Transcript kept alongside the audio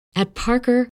At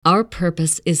Parker, our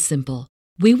purpose is simple.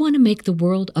 We want to make the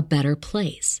world a better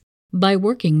place by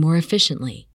working more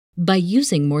efficiently, by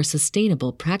using more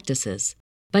sustainable practices,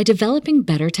 by developing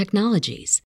better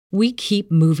technologies. We keep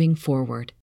moving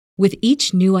forward. With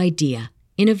each new idea,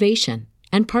 innovation,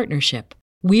 and partnership,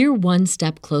 we're one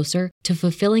step closer to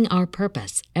fulfilling our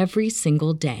purpose every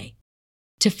single day.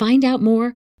 To find out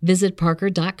more, visit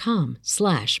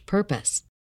parker.com/purpose.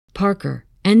 Parker,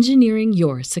 engineering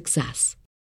your success.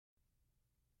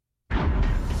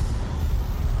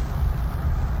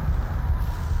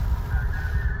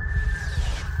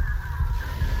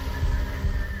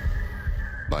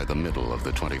 By the middle of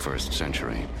the 21st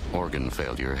century, organ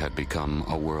failure had become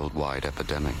a worldwide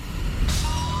epidemic.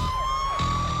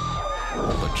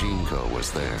 But GeneCo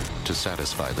was there to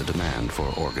satisfy the demand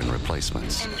for organ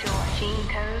replacements. Enjoy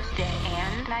GeneCo's day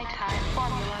and nighttime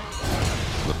formula.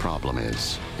 The problem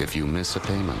is, if you miss a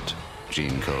payment,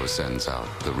 GeneCo sends out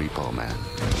the Repo man.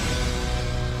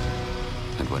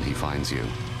 And when he finds you,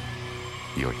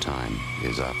 your time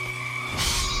is up.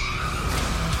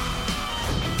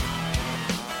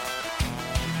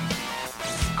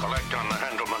 Collect on the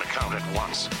Handelman account at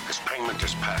once. This payment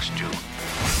is past due.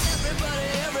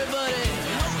 Everybody,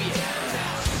 oh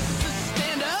yeah.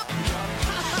 Stand up.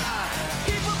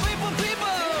 People.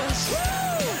 Woo!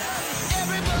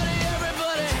 Everybody.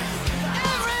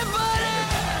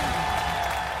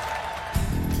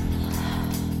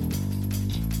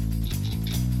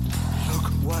 Look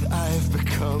what I've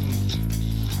become.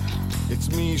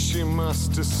 It's me she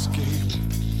must escape.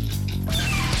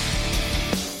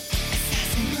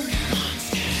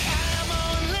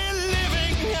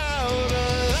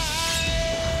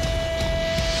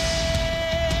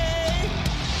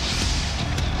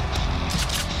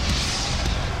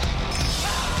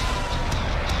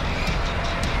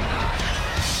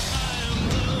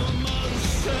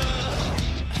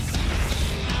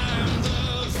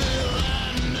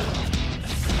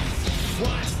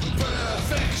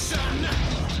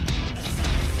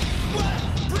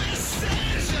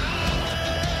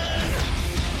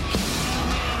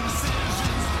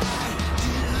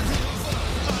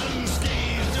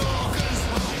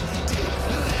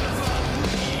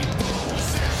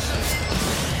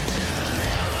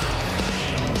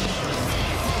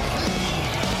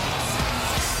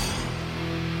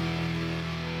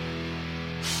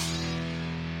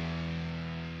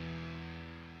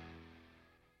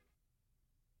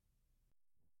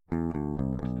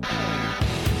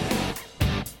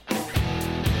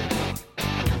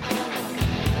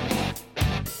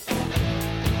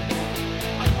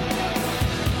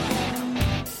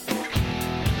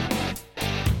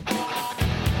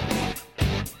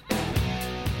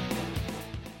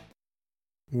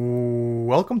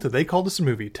 Welcome to They Called Us a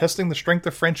Movie, testing the strength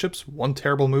of friendships one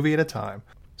terrible movie at a time.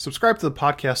 Subscribe to the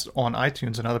podcast on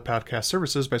iTunes and other podcast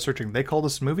services by searching They Called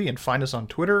Us a Movie, and find us on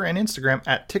Twitter and Instagram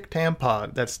at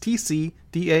TicTamPod. That's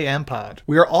TCDAM Pod.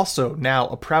 We are also now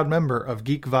a proud member of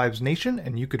Geek Vibes Nation,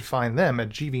 and you could find them at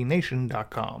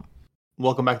gvnation.com.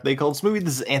 Welcome back to They Called Us a Movie.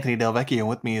 This is Anthony Delvecchio, and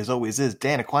with me as always is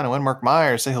Dan Aquino and Mark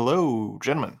Myers. Say hello,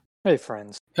 gentlemen. Hey,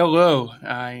 friends. Hello.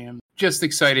 I am just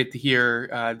excited to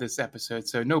hear this episode,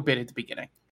 so no bit at the beginning.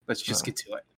 Let's just get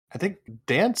to it. I think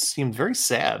Dan seemed very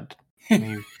sad.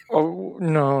 Oh,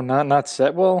 no, not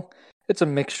sad. Well, it's a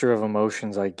mixture of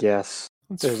emotions, I guess.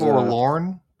 It's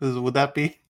forlorn. Would that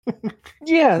be?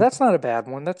 Yeah, that's not a bad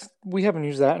one. We haven't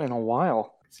used that in a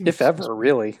while, if ever,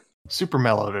 really. Super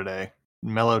mellow today.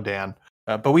 Mellow Dan.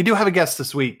 But we do have a guest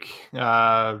this week.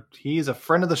 He's a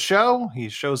friend of the show. He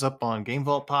shows up on Game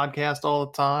Vault podcast all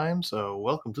the time. So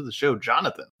welcome to the show,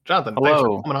 Jonathan. Jonathan, hello. Thanks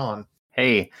for coming on.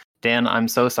 Hey, Dan, I'm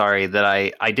so sorry that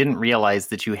I didn't realize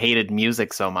that you hated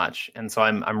music so much. And so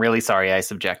I'm really sorry I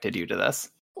subjected you to this.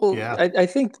 Well, yeah. I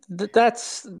think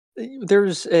there's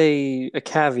a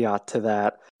caveat to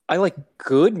that. I like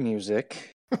good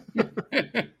music.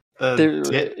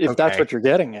 If that's what you're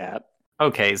getting at.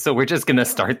 Okay, so we're just gonna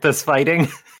start this fighting.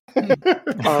 I'm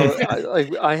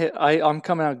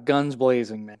coming out guns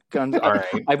blazing, man. Guns. All right.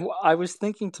 I was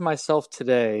thinking to myself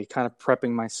today, kind of prepping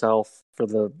myself for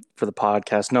the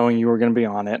podcast, knowing you were going to be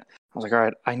on it. I was like, all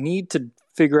right, I need to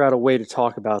figure out a way to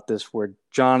talk about this where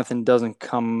Jonathan doesn't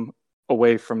come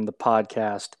away from the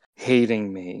podcast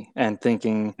hating me and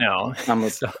thinking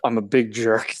I'm a big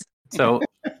jerk. So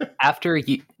after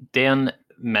Dan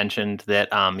mentioned that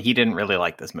he didn't really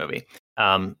like this movie.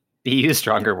 He used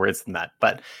stronger words than that,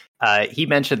 but he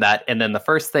mentioned that. And then the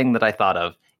first thing that I thought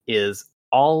of is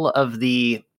all of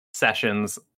the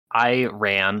sessions I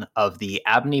ran of the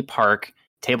Abney Park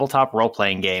tabletop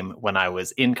role-playing game when I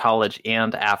was in college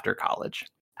and after college.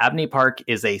 Abney Park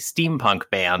is a steampunk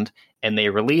band, and they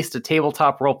released a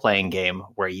tabletop role-playing game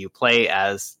where you play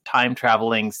as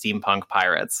time-traveling steampunk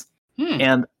pirates.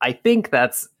 And I think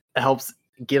that's helps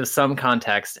give some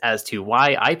context as to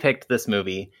why I picked this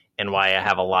movie and why I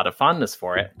have a lot of fondness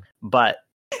for it. But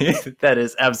that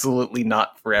is absolutely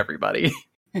not for everybody.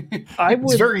 I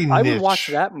would very niche. watch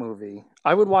that movie.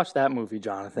 I would watch that movie,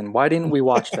 Jonathan. Why didn't we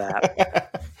watch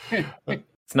that?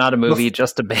 It's not a movie,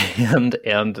 just a band,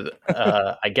 and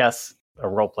I guess a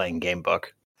role-playing game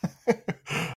book.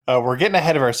 We're getting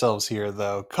ahead of ourselves here,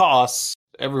 though. Costs.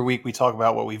 Every week we talk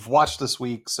about what we've watched this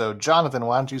week. So, Jonathan,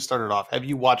 why don't you start it off? Have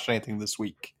you watched anything this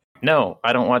week? No,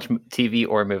 I don't watch TV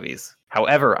or movies.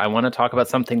 However, I want to talk about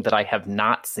something that I have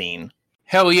not seen.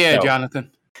 Hell yeah,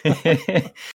 Jonathan.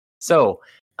 So,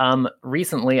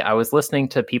 recently I was listening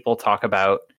to people talk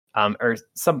about,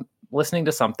 listening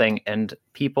to something, and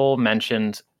people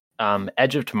mentioned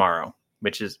Edge of Tomorrow,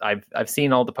 which is I've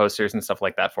seen all the posters and stuff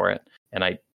like that for it,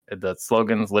 and the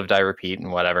slogans "Live, Die, Repeat"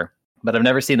 and whatever, but I've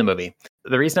never seen the movie.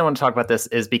 The reason I want to talk about this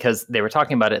is because they were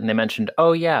talking about it and they mentioned,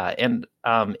 oh yeah, and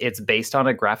it's based on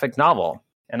a graphic novel,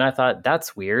 and I thought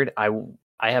that's weird. I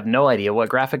have no idea what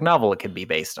graphic novel it could be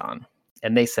based on,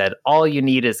 and they said All You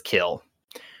Need Is Kill,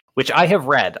 which I have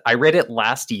read. I read it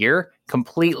last year,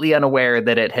 completely unaware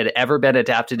that it had ever been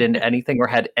adapted into anything or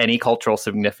had any cultural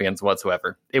significance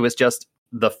whatsoever. It was just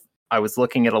I was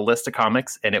looking at a list of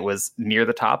comics and it was near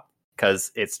the top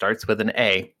because it starts with an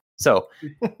A. So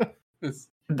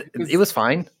it was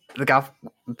fine.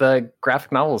 The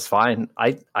graphic novel is fine.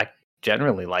 I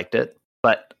generally liked it,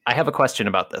 but I have a question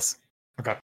about this.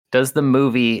 Okay. Does the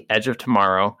movie Edge of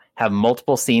Tomorrow have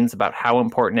multiple scenes about how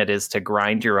important it is to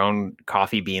grind your own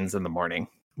coffee beans in the morning?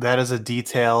 That is a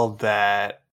detail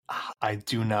that I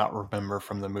do not remember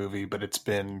from the movie, but it's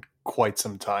been quite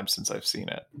some time since I've seen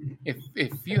it.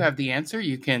 If you have the answer,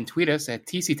 you can tweet us at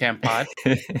TCTampod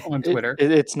on Twitter.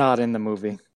 It's not in the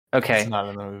movie. Okay. It's not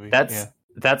in the movie.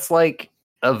 That's like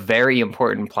a very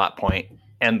important plot point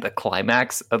and the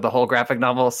climax of the whole graphic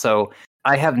novel. So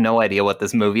I have no idea what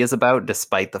this movie is about,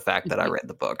 despite the fact that I read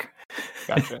the book.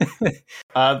 Gotcha.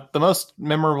 The most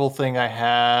memorable thing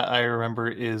I remember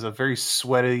is a very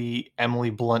sweaty Emily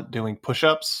Blunt doing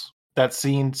push-ups. That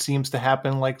scene seems to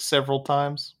happen like several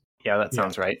times. Yeah, that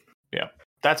sounds right. Yeah,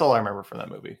 that's all I remember from that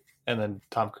movie. And then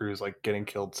Tom Cruise like getting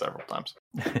killed several times.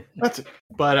 That's it.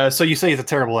 But so you say it's a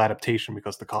terrible adaptation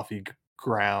because the coffee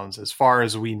grounds, as far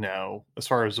as we know, as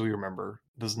far as we remember,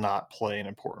 does not play an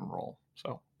important role.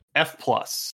 So F+,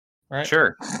 right?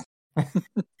 Sure.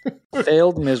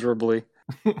 Failed miserably.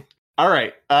 All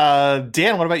right.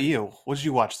 Dan, what about you? What did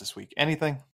you watch this week?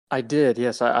 Anything? I did,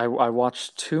 yes. I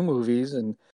watched 2 movies,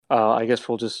 and I guess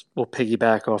we'll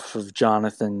piggyback off of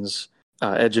Jonathan's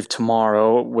Edge of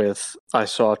Tomorrow with I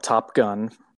saw Top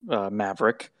Gun,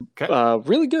 Maverick. Okay.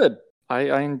 Really good.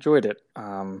 I enjoyed it.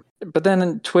 But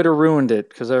then Twitter ruined it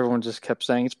because everyone just kept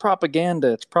saying, it's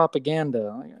propaganda.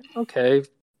 Like, okay,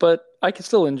 but I can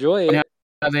still enjoy it.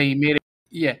 How they made it,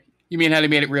 yeah. You mean how they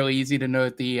made it really easy to know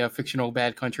that the fictional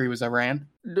bad country was Iran?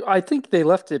 I think they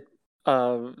left it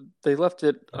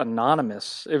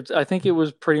anonymous. I think it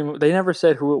was they never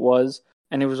said who it was,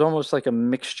 and it was almost like a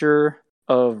mixture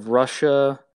of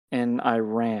Russia and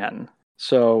Iran.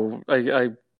 So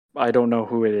I don't know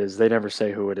who it is. They never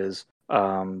say who it is.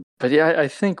 But yeah, I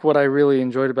think what I really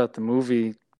enjoyed about the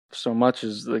movie so much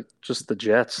is just the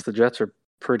jets. The jets are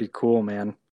pretty cool,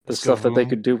 man. The stuff that they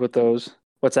could do with those.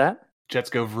 What's that?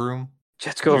 Jets go vroom.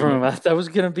 Jets go vroom. That was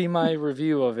gonna be my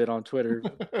review of it on Twitter.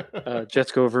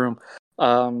 Jets go vroom.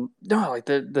 No, like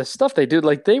the stuff they do,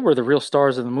 like they were the real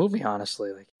stars of the movie.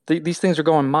 Honestly, like these things are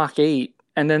going Mach 8,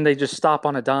 and then they just stop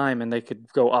on a dime, and they could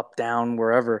go up, down,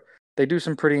 wherever. They do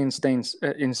some pretty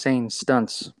insane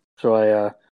stunts. So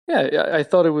I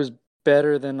thought it was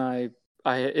better than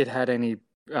it had any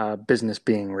business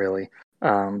being, really.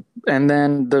 And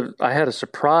then I had a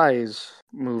surprise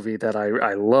movie that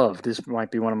I loved. This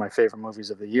might be one of my favorite movies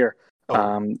of the year.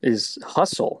 Is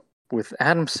Hustle with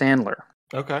Adam Sandler.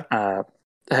 Okay.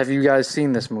 Have you guys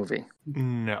seen this movie?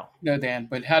 No, Dan.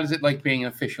 But how does it like being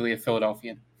officially a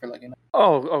Philadelphian for like?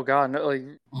 Oh God! No, like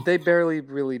they barely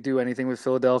really do anything with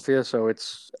Philadelphia, so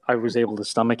I was able to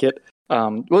stomach it.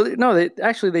 Well, no,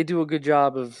 they do a good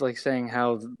job of like saying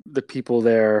how the people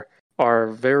there are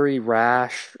very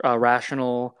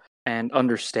rational and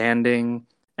understanding,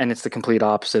 and it's the complete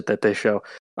opposite that they show.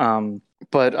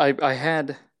 But I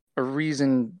had a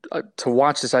reason to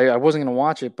watch this. I wasn't going to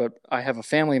watch it, but I have a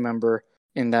family member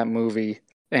in that movie,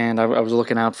 and I was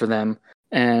looking out for them.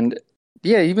 And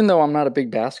yeah, even though I'm not a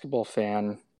big basketball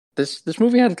fan, this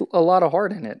movie had a lot of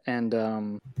heart in it,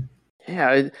 and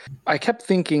Yeah, I kept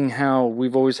thinking how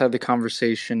we've always had the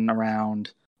conversation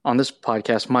around on this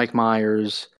podcast, Mike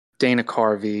Myers, Dana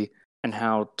Carvey, and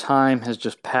how time has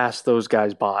just passed those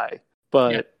guys by.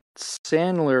 But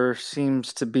Sandler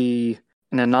seems to be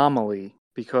an anomaly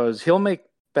because he'll make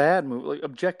bad movies, like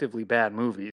objectively bad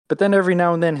movies, but then every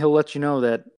now and then he'll let you know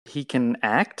that he can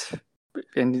act,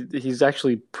 and he's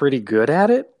actually pretty good at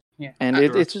it. Yeah, and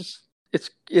it's just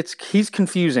he's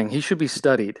confusing. He should be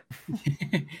studied.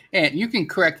 And you can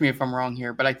correct me if I'm wrong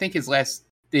here, but I think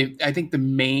I think the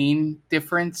main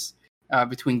difference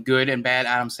between good and bad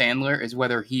Adam Sandler is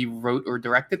whether he wrote or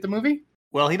directed the movie.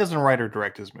 Well, he doesn't write or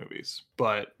direct his movies,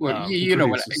 but you know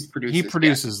what he produces. He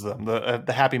produces them.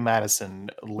 The Happy Madison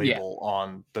label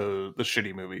on the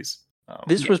shitty movies.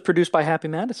 This was produced by Happy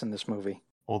Madison. This movie.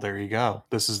 Well, there you go.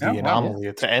 This is the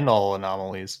anomaly to end all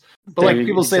anomalies. But like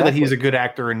people say that he's a good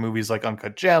actor in movies like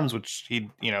Uncut Gems, which he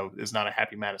is not a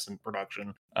Happy Madison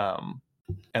production.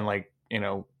 And like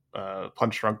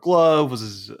Punch Drunk Glove was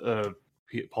his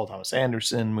Paul Thomas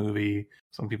Anderson movie.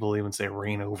 Some people even say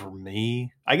Reign Over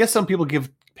Me. I guess some people give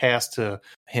pass to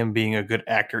him being a good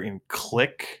actor in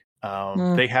Click.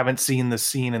 They haven't seen the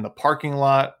scene in the parking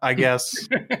lot, I guess.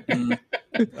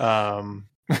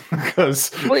 Because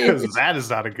that is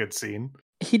not a good scene.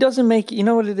 He doesn't make, you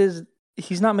know what it is?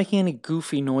 He's not making any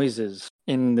goofy noises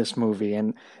in this movie,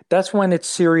 and that's when it's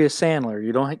serious Sandler.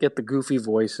 You don't get the goofy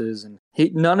voices, and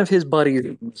none of his buddies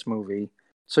in this movie.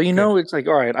 So it's like,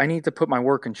 all right, I need to put my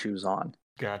working shoes on.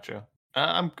 Gotcha.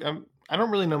 I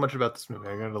don't really know much about this movie.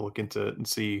 I got to look into it and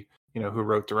see, who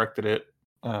wrote, directed it.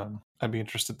 I'd be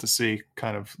interested to see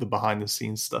kind of the behind the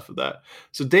scenes stuff of that.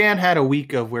 So Dan had a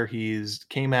week of where he's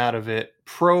came out of it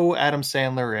pro Adam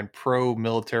Sandler and pro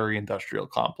military industrial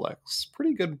complex.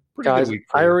 Pretty good Guys, week.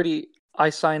 I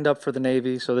signed up for the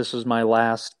Navy, so this is my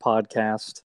last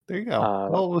podcast. There you go.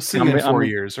 Well, we'll see you in 4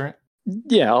 years, right?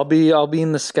 Yeah, I'll be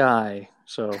in the sky,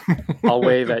 so I'll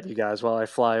wave at you guys while I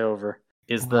fly over.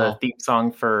 Is the theme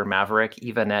song for Maverick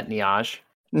Yvonne Niage?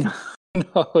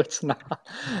 No, it's not.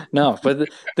 No, but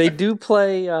they do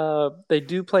play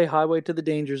Highway to the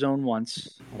Danger Zone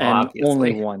once, and obviously.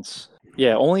 only once.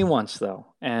 Yeah, only once though,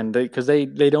 and because they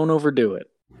don't overdo it,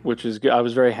 which is good. I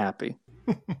was very happy.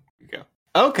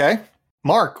 Okay,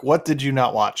 Mark, what did you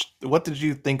not watch? What did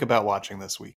you think about watching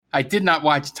this week? I did not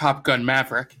watch Top Gun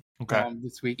Maverick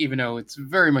this week, even though it's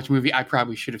very much a movie I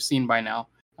probably should have seen by now.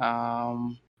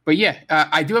 But yeah,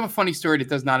 I do have a funny story that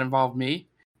does not involve me.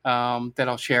 That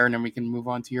I'll share, and then we can move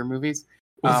on to your movies.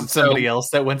 Was it somebody else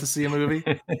that went to see a movie?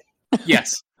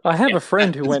 Yes. I have a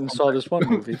friend who went and saw this one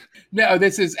movie. No,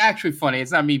 this is actually funny.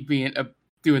 It's not me being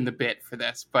doing the bit for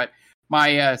this, but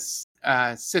my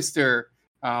sister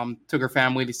took her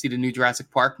family to see the new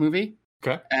Jurassic Park movie.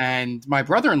 Okay. And my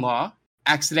brother-in-law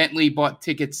accidentally bought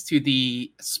tickets to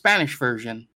the Spanish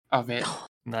version of it.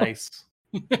 Nice.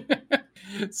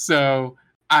 So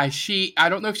I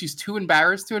don't know if she's too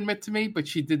embarrassed to admit to me, but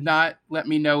she did not let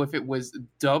me know if it was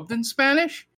dubbed in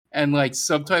Spanish and like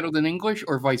subtitled in English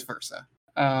or vice versa.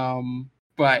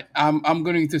 But I'm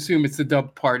going to assume it's the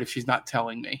dubbed part if she's not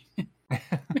telling me.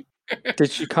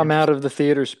 Did she come out of the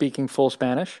theater speaking full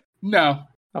Spanish? No.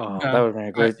 Oh, that would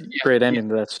have been a great ending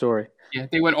to that story. Yeah,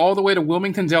 they went all the way to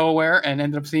Wilmington, Delaware, and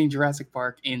ended up seeing Jurassic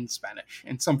Park in Spanish,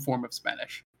 in some form of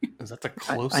Spanish. Is that the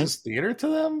closest theater to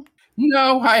them?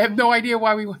 No, I have no idea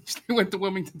why we went to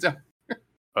Wilmington, Delaware.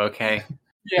 Okay.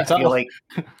 Yeah.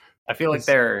 I feel like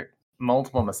there are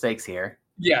multiple mistakes here.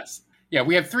 Yes. Yeah,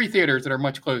 we have 3 theaters that are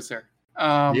much closer.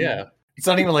 Yeah. It's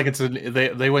not even like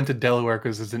they went to Delaware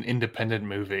because it's an independent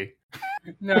movie.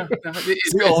 No.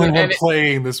 It's the only one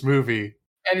playing this movie.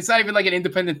 And it's not even like an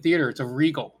independent theater. It's a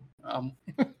Regal.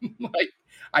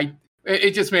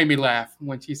 It just made me laugh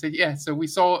when she said, yeah, so we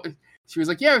saw, she was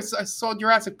like, yeah, I saw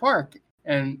Jurassic Park.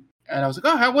 And I was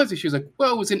like, oh, how was it? She was like,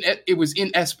 well, it was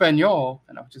in Espanol.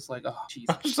 And I was just like, oh,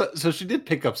 Jesus. So she did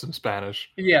pick up some Spanish.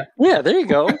 Yeah. Yeah, there you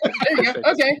go. There you go.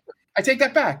 Okay. I take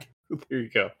that back. There you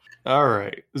go. All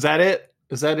right. Is that it?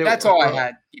 That's all I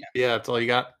had. Yeah, that's all you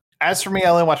got. As for me, I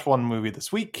only watched one movie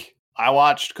this week. I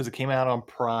watched, because it came out on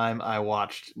Prime, I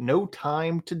watched No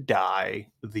Time to Die,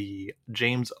 the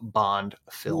James Bond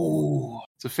film. Ooh.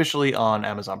 It's officially on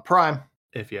Amazon Prime.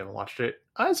 If you haven't watched it,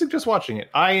 I suggest watching it.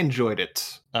 I enjoyed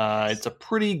it. It's a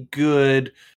pretty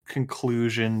good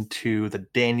conclusion to the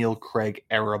Daniel Craig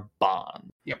era Bond.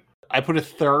 Yep. I put a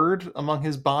third among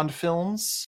his Bond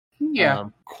films. Yeah.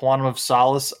 Quantum of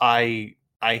Solace, I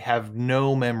have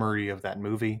no memory of that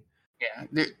movie.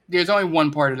 Yeah, there's only one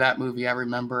part of that movie I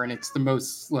remember, and it's the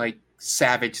most like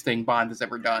savage thing Bond has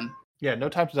ever done. Yeah, No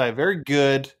Time to Die, very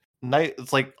good. night.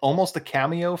 It's like almost a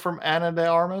cameo from Ana de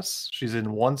Armas. She's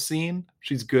in one scene.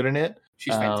 She's good in it.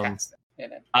 She's fantastic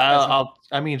in it.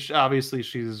 I mean, obviously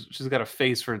she's got a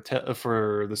face for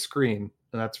the screen,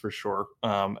 and that's for sure.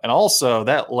 And also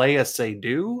that Leia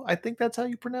Seydoux, I think that's how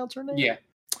you pronounce her name. Yeah,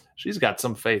 she's got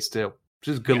some face too.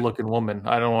 She's a good-looking woman.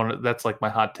 I don't want to. That's like my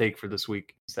hot take for this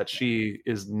week: is that she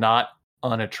is not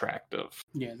unattractive.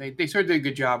 Yeah, they sort of did a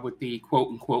good job with the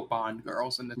quote-unquote Bond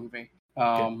girls in the movie.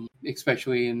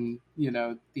 Especially in,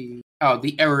 the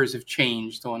errors have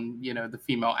changed on, the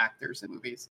female actors in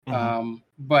movies.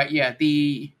 But yeah,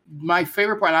 my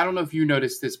favorite part, I don't know if you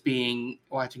noticed this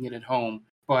watching it at home,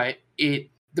 but the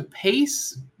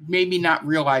pace made me not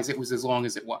realize it was as long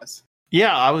as it was.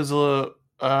 Yeah, I was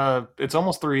it's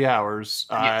almost 3 hours.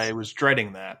 Yes. I was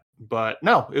dreading that, but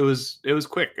no, it was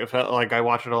quick. It felt like I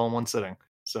watched it all in one sitting.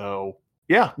 So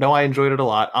yeah, no, I enjoyed it a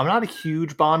lot. I'm not a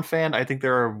huge Bond fan. I think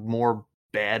there are more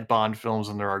bad Bond films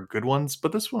than there are good ones,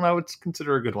 but this one I would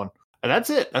consider a good one. And that's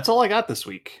it. That's all I got this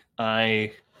week.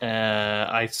 I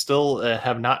still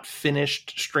have not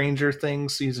finished Stranger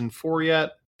Things season 4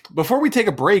 yet. Before we take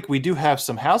a break, we do have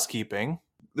some housekeeping.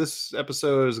 This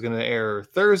episode is going to air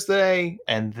Thursday,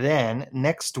 and then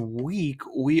next week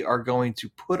we are going to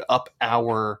put up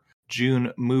our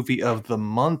June Movie of the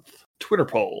Month Twitter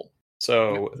poll.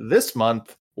 So this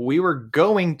month we were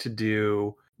going to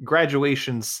do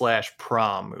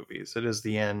graduation/prom movies. It is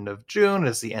the end of June.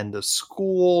 It's the end of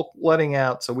school letting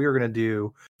out. So we were going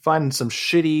to find some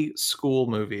shitty school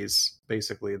movies,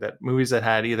 basically, movies that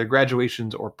had either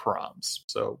graduations or proms.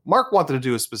 So Mark wanted to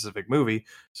do a specific movie.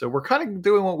 So we're kind of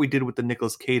doing what we did with the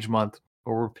Nicolas Cage month,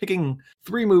 where we're picking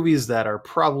 3 movies that are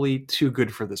probably too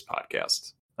good for this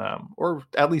podcast. Or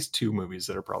at least 2 movies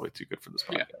that are probably too good for this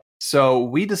podcast. Yeah. So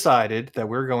we decided that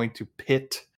we're going to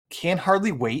pit Can't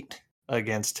Hardly Wait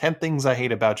against 10 Things I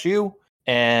Hate About You.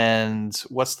 And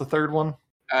what's the third one?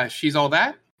 She's All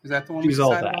That? Is that the one? She's All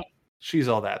That. About? She's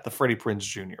All That. The Freddie Prinze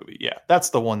Jr. Yeah,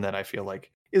 that's the one that I feel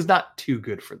like is not too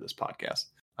good for this podcast.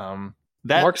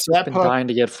 Mark's been dying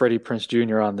to get Freddie Prinze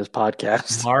Jr. on this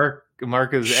podcast.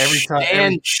 Mark is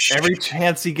every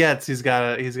chance he gets, he's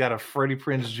got a Freddie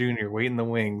Prinze Jr. waiting in the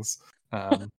wings.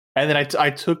 And then I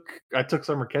took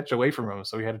Summer Catch away from him,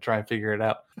 so we had to try and figure it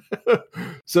out.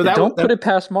 So don't put it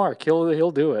past Mark. He'll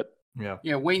do it.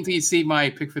 Yeah. Wait until you see my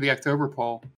pick for the October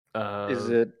poll. Is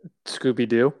it Scooby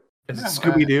Doo? Is it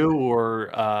Scooby Doo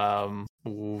or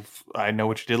I Know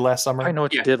What You Did Last Summer? I Know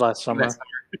What You Did Last Summer.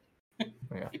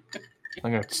 Yeah.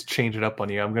 I'm going to change it up on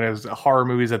you. I'm going to horror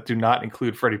movies that do not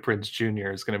include Freddie Prinze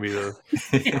Jr. is going to be the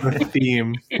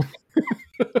theme.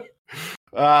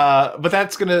 But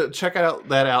that's going to check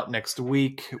that out next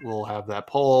week. We'll have that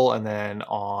poll. And then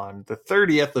on the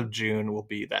 30th of June will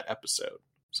be that episode.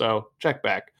 So check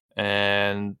back.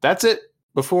 And that's it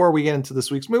before we get into this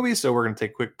week's movie. So we're going to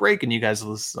take a quick break and you guys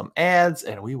will listen to some ads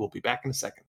and we will be back in a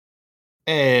second.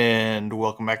 And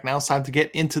welcome back. Now it's time to get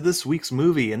into this week's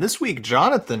movie. And this week,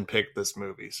 Jonathan picked this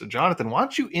movie. So, Jonathan, why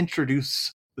don't you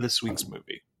introduce this week's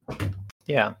movie?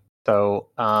 Yeah. So,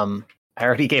 I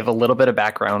already gave a little bit of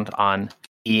background on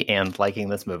me and liking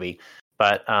this movie.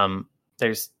 But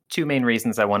there's 2 main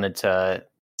reasons I wanted to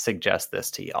suggest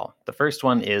this to y'all. The first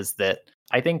one is that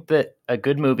I think that a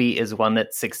good movie is one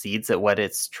that succeeds at what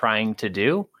it's trying to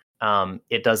do.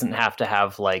 It doesn't have to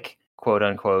have, like, quote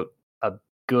unquote,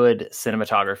 good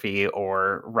cinematography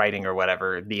or writing or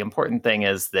whatever. The important thing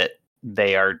is that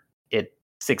it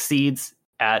succeeds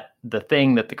at the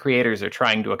thing that the creators are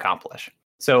trying to accomplish.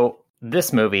 So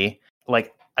this movie,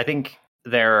 like, I think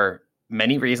there are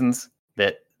many reasons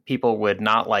that people would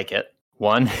not like it.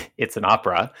 1, it's an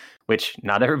opera, which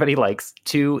not everybody likes.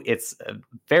 2, it's a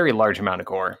very large amount of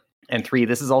gore. And 3,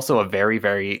 this is also a very,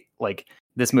 very, like,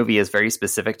 this movie is very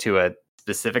specific to a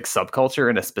specific subculture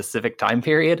in a specific time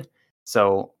period.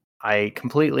 So I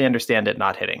completely understand it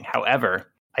not hitting. However,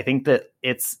 I think that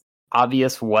it's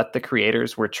obvious what the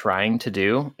creators were trying to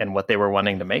do and what they were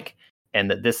wanting to make, and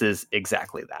that this is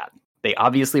exactly that. They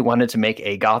obviously wanted to make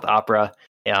a goth opera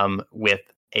with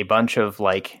a bunch of,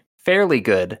 like, fairly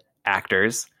good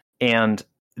actors, and,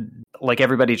 like,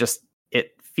 everybody just,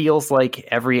 it feels like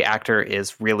every actor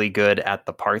is really good at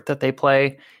the part that they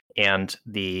play, and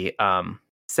the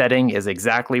setting is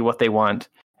exactly what they want.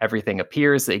 Everything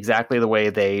appears exactly the way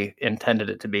they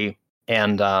intended it to be.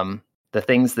 And the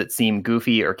things that seem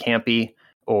goofy or campy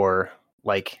or,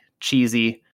 like,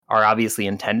 cheesy are obviously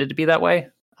intended to be that way.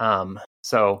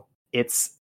 So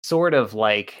it's sort of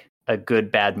like a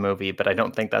good, bad movie, but I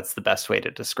don't think that's the best way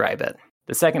to describe it.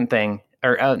 The second thing,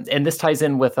 and this ties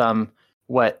in with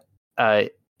what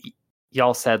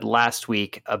y'all said last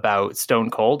week about Stone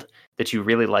Cold, that you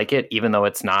really like it, even though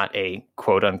it's not a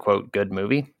quote unquote good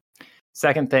movie.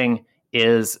 Second thing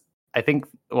is, I think,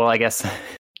 well, I guess,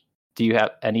 do you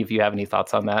have any of you have any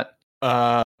thoughts on that?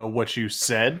 What you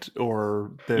said,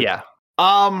 or Yeah.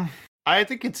 I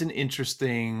think it's an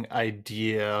interesting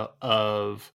idea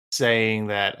of saying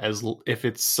that if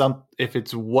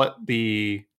it's what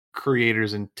the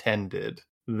creators intended,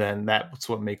 then that's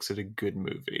what makes it a good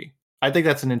movie. I think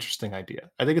that's an interesting idea.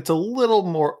 I think it's a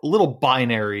little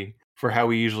binary for how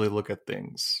we usually look at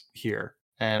things here.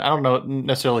 And I don't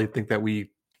necessarily think that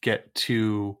we get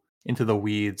too into the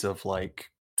weeds of like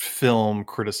film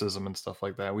criticism and stuff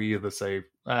like that. We either say,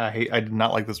 hey, I did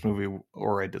not like this movie,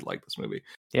 or I did like this movie.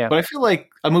 Yeah. But I feel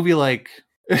like a movie like,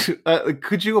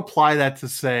 could you apply that to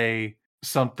say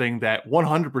something that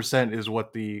 100% is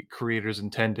what the creators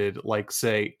intended, like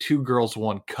say Two Girls,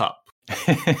 One Cup?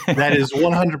 That is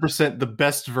 100% the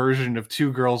best version of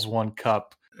Two Girls, One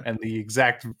Cup, and the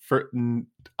exact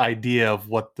idea of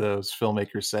what those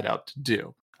filmmakers set out to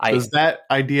do. Does that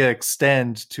idea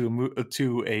extend to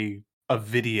a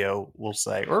video, we'll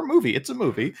say, or a movie? It's a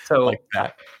movie, so like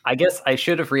that. I guess I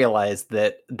should have realized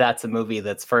that that's a movie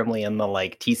that's firmly in the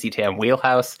like TC Tam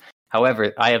wheelhouse.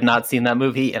 However, I have not seen that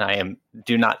movie, and I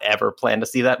do not ever plan to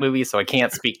see that movie, so I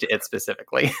can't speak to it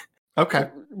specifically. Okay.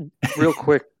 Real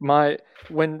quick,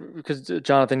 because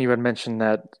Jonathan, you had mentioned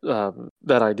that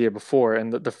that idea before,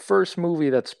 and the first movie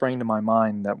that sprang to my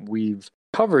mind that we've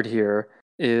covered here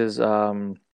is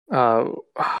what's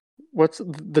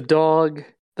the dog?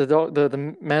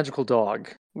 The magical dog.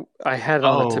 I had it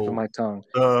on the tip of my tongue.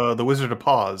 The Wizard of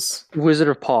Paws. Wizard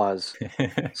of Paws.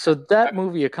 So that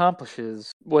movie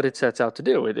accomplishes what it sets out to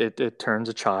do. It turns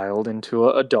a child into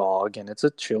a dog, and it's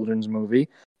a children's movie,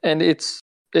 and it's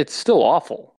still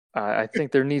awful. I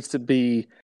think there needs to be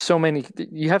so many.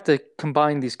 You have to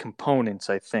combine these components,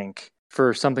 I think,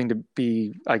 for something to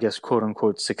be, I guess, quote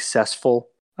unquote, successful.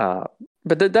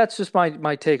 But that's just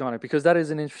my take on it, because that is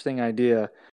an interesting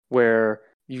idea where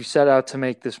you set out to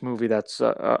make this movie that's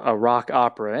a rock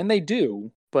opera, and they do.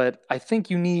 But I think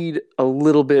you need a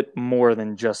little bit more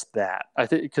than just that. I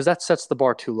think because that sets the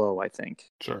bar too low. I think.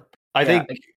 Sure. I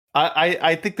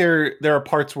think there are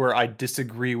parts where I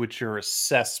disagree with your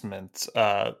assessment,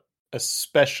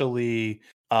 especially.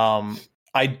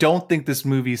 I don't think this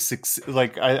movie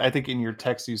I think in your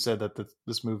text you said that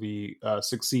this movie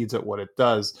succeeds at what it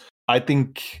does.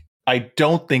 I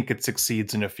don't think it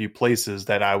succeeds in a few places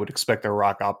that I would expect a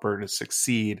rock opera to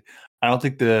succeed. I don't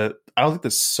think the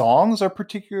songs are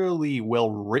particularly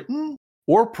well written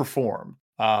or performed.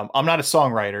 I'm not a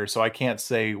songwriter, so I can't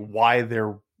say why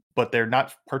but they're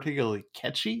not particularly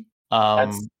catchy.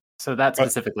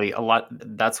 Specifically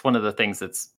that's one of the things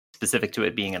that's specific to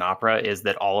it being an opera, is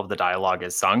that all of the dialogue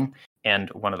is sung. And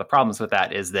one of the problems with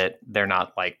that is that they're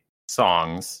not like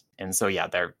songs. And so, yeah,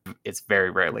 it's very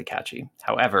rarely catchy.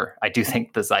 However, I do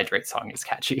think the Zydrate song is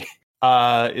catchy.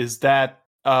 Is that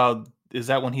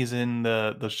when he's in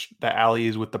the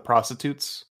alleys with the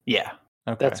prostitutes? Yeah.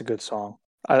 Okay. That's a good song.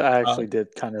 I actually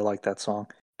did kind of like that song.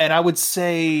 And I would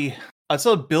say, I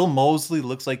saw Bill Moseley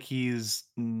looks like he's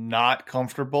not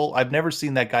comfortable. I've never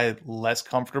seen that guy less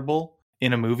comfortable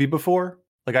in a movie before.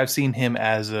 Like, I've seen him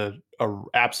as a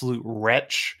absolute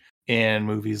wretch in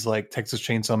movies like Texas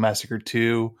Chainsaw Massacre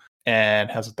 2 and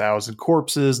House of 1,000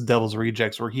 Corpses, Devil's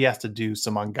Rejects, where he has to do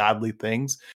some ungodly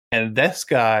things. And this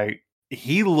guy,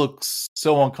 he looks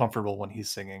so uncomfortable when he's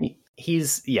singing.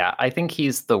 I think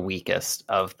he's the weakest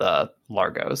of the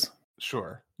Largos.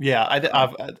 Sure. Yeah,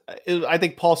 I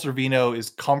think Paul Sorvino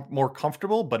is more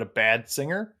comfortable, but a bad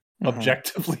singer. Mm-hmm.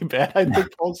 Objectively bad, I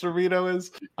think Paul Sorvino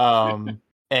is.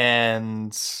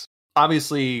 And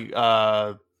obviously,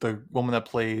 the woman that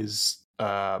plays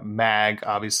Mag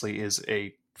obviously is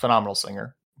a phenomenal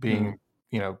singer, being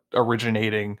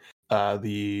originating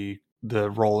the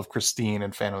role of Christine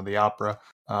in Phantom of the Opera.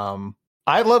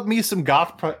 I love me some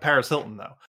goth Paris Hilton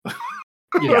though.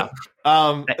 Yeah.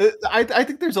 I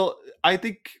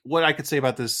think what I could say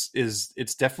about this is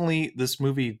this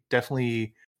movie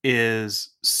definitely is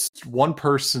one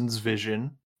person's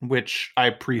vision, which I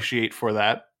appreciate for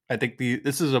that. I think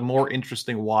this is a more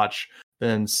interesting watch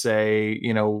than say,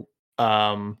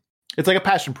 it's like a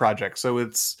passion project. So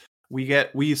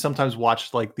we sometimes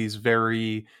watch like these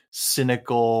very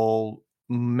cynical,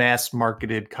 mass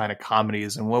marketed kind of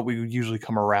comedies, and what we usually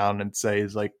come around and say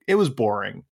is like, it was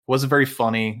boring. It wasn't very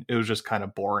funny. It was just kind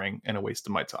of boring and a waste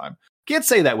of my time. Can't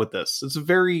say that with this. It's a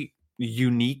very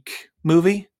unique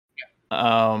movie.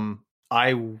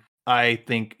 I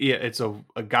think it's a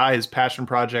guy's passion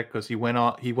project, because he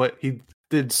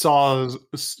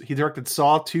directed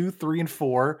Saw 2, 3, and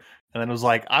 4. and then was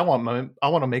like, I want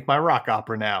to make my rock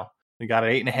opera now. We got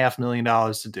 $8.5 million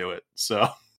to do it. So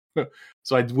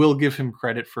so I will give him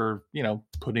credit for,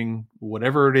 putting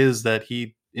whatever it is that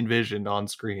he envisioned on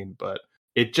screen, but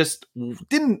it just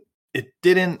didn't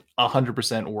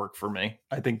 100% work for me.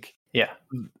 I think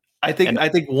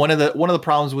one of the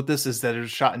problems with this is that it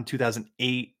was shot in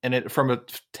 2008, and from a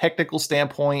technical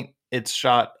standpoint, it's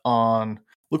shot on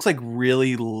looks like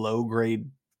really low grade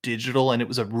digital, and it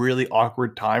was a really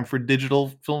awkward time for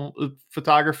digital film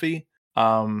photography.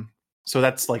 So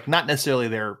that's like not necessarily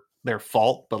their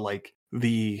fault, but like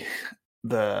the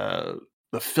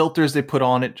filters they put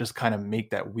on it just kind of make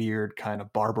that weird kind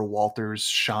of Barbara Walters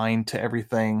shine to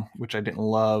everything, which I didn't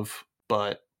love.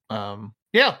 But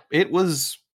yeah, it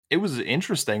was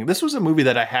interesting. This was a movie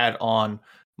that I had on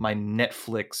my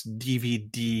Netflix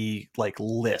DVD like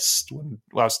list when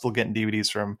I was still getting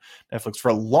DVDs from Netflix for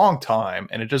a long time,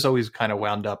 and it just always kind of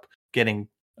wound up getting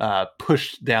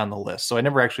pushed down the list. So I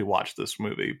never actually watched this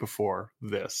movie before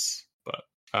this. But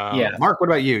Mark, what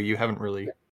about you? You haven't really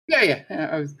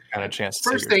I was had a chance to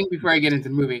first thing before I get into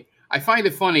the movie. I find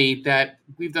it funny that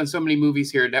we've done so many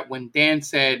movies here that when Dan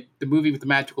said the movie with the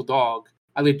magical dog,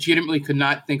 I legitimately could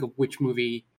not think of which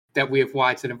movie that we have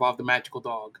watched that involved a magical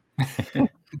dog.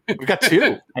 We got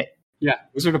two. Yeah.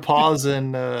 Wizard of Paws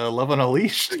and Love on a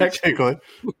Leash, technically.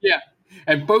 Yeah.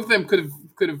 And both of them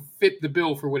could have fit the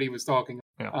bill for what he was talking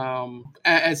about. Yeah.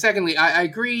 And secondly, I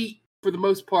agree for the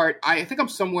most part. I think I'm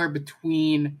somewhere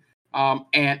between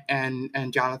Ant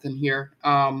and Jonathan here,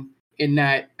 in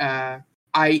that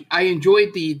I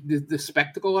enjoyed the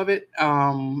spectacle of it,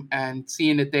 and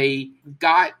seeing that they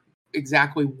got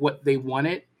exactly what they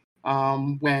wanted.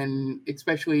 When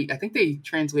especially, I think they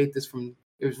translate this from,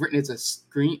 it was written as a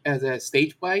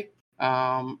stage play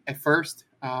at first.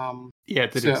 Yeah,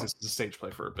 it did exist as a stage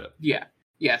play for a bit. Yeah.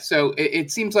 So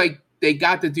it seems like they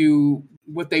got to do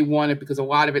what they wanted, because a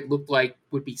lot of it looked like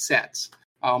would be sets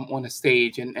on a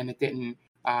stage, and it didn't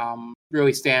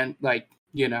really stand like,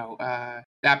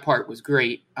 that part was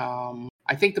great.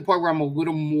 I think the part where I'm a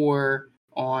little more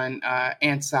on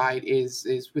Ant's side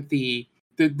is with the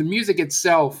music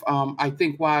itself. I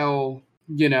think while,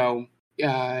 the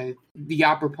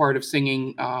opera part of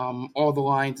singing all the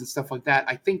lines and stuff like that,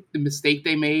 I think the mistake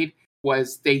they made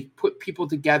was they put people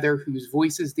together whose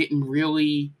voices didn't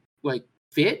really like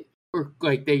fit, or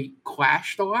like they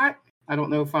clashed a lot. I don't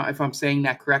know if I'm saying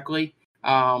that correctly.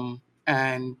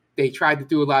 And they tried to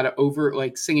do a lot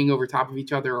of singing over top of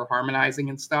each other or harmonizing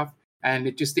and stuff, and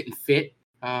it just didn't fit.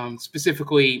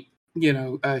 Specifically,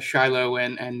 Shiloh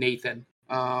and Nathan.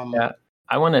 Yeah,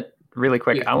 I want to really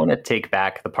quick. Yeah. I want to take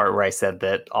back the part where I said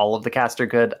that all of the cast are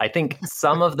good. I think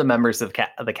some of the members of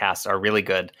the cast are really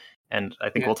good, and I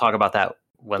think we'll talk about that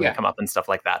when they come up and stuff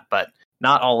like that. But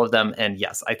not all of them. And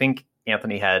yes, I think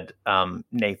Anthony Head,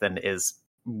 Nathan, is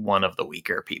one of the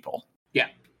weaker people.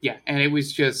 Yeah, and it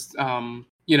was just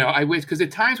I wish, because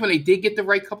at times when they did get the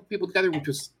right couple people together, which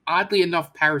was oddly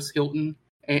enough Paris Hilton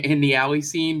in the alley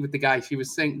scene with the guy she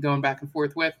was going back and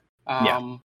forth with,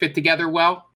 fit together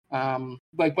well.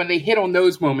 Like when they hit on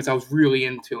those moments, I was really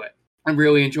into it. I'm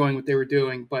really enjoying what they were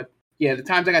doing. But yeah, the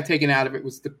times I got taken out of it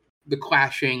was the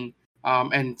clashing.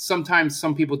 And sometimes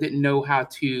some people didn't know how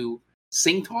to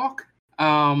sing talk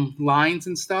lines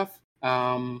and stuff.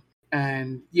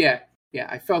 And yeah,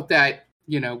 I felt that,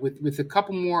 with a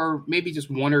couple more, maybe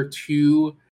just one or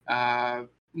two,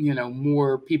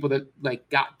 more people that like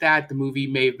got that, the movie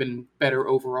may have been better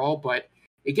overall. But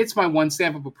it gets my one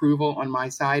stamp of approval on my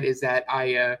side is that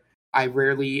I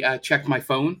rarely checked my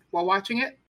phone while watching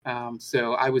it.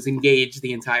 So I was engaged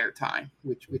the entire time,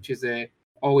 which is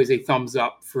always a thumbs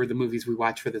up for the movies we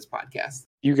watch for this podcast.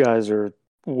 You guys are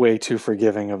way too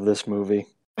forgiving of this movie.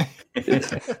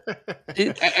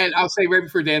 And I'll say right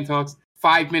before Dan talks,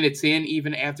 5 minutes in,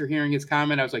 even after hearing his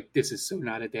comment, I was like, this is so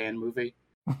not a Dan movie.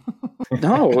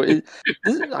 No,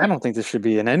 I don't think this should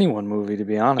be an anyone movie, to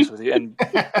be honest with you. And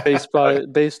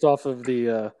based off of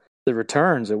the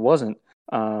returns, it wasn't.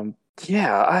 Oh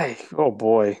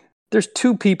boy. There's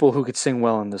two people who could sing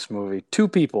well in this movie. Two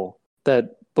people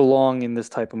that belong in this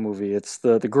type of movie. It's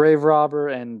the grave robber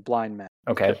and blind man.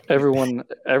 Okay.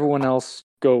 Everyone else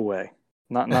go away.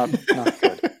 Not good.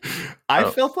 I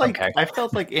felt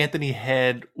like Anthony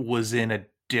Head was in a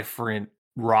different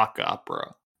rock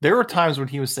opera. There were times when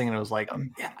he was singing, I was like,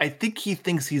 I think he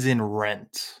thinks he's in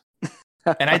Rent.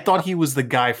 And I thought he was the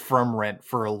guy from Rent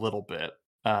for a little bit.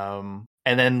 And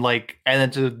then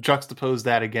to juxtapose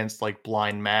that against like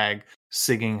Blind Mag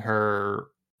singing her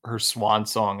her swan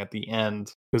song at the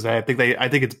end, because I think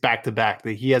it's back to back.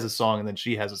 That he has a song and then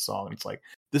she has a song. And it's like,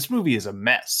 this movie is a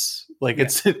mess. Like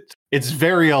it's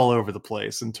very all over the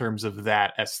place in terms of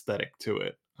that aesthetic to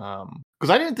it. Because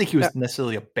I didn't think he was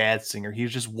necessarily a bad singer. He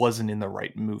just wasn't in the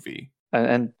right movie.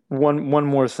 And one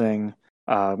more thing,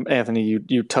 Anthony,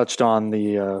 you touched on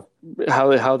the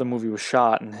how the movie was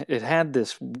shot, and it had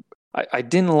this. I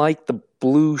didn't like the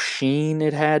blue sheen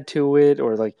it had to it,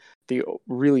 or like the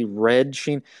really red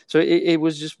sheen. So it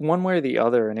was just one way or the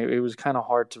other, and it was kind of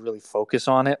hard to really focus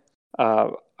on it.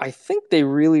 I think they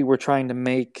really were trying to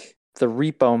make the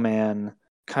Repo Man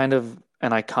kind of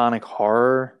an iconic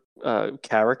horror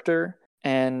character,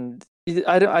 and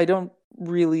I don't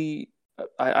really.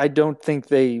 I don't think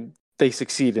they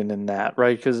succeeded in that,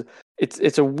 right? Because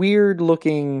it's a weird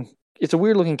looking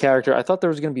character. I thought there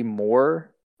was going to be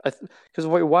more. Because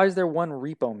why is there one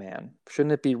Repo Man?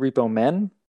 Shouldn't it be Repo Men?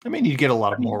 I mean, you get a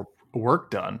lot of more work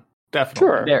done.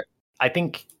 Definitely. Sure. I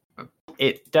think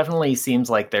it definitely seems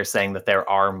like they're saying that there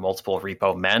are multiple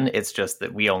Repo Men. It's just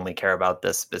that we only care about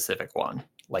this specific one.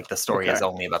 Like the story is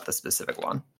only about the specific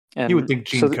one. And you would think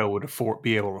Gene Co would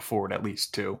be able to afford at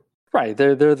least two. Right.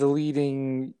 They're the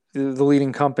leading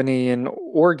company in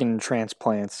organ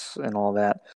transplants and all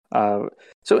that.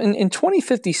 So in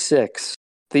 2056,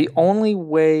 the only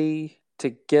way to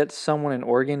get someone an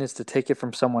organ is to take it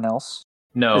from someone else?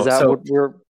 No. Is that so what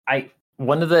we're...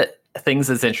 one of the things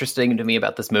that's interesting to me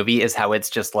about this movie is how it's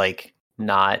just like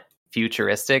not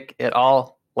futuristic at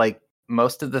all. Like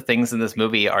most of the things in this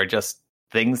movie are just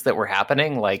things that were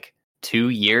happening like 2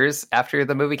 years after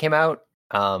the movie came out.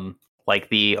 Like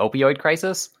the opioid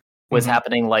crisis was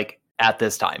happening like at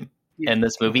this time. And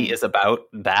this movie is about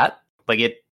that. Like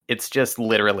it's just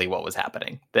literally what was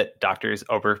happening, that doctors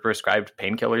overprescribed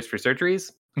painkillers for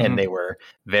surgeries and they were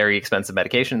very expensive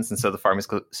medications. And so the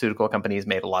pharmaceutical companies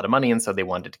made a lot of money. And so they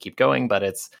wanted to keep going, but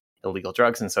it's illegal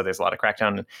drugs. And so there's a lot of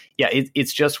crackdown. And yeah,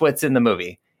 it's just what's in the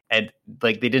movie. And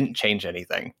like, they didn't change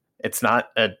anything. It's not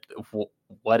a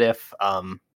what if,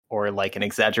 or like an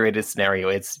exaggerated scenario.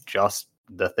 It's just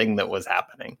the thing that was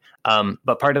happening.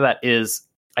 But part of that is,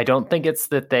 I don't think it's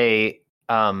that they,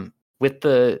 with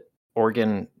the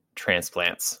organ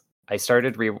transplants, I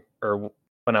started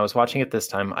when I was watching it this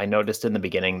time, I noticed in the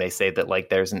beginning, they say that like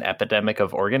there's an epidemic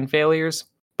of organ failures,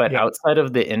 but outside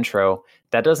of the intro,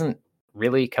 that doesn't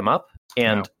really come up.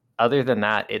 And other than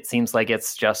that, it seems like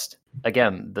it's just,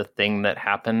 again, the thing that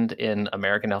happened in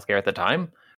American healthcare at the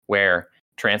time, where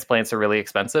transplants are really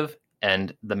expensive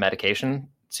and the medication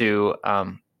to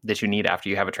that you need after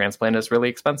you have a transplant is really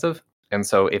expensive. And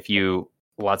so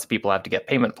lots of people have to get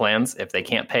payment plans. If they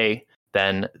can't pay,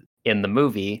 then in the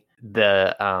movie,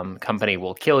 the company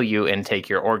will kill you and take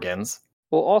your organs.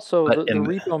 Well, also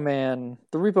the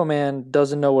Repo Man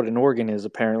doesn't know what an organ is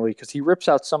apparently, because he rips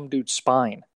out some dude's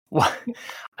spine. Well,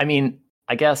 I mean,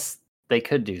 I guess they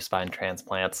could do spine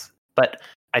transplants, but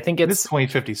I think it's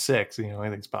 2056.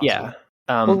 Anything's possible. Yeah.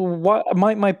 Well,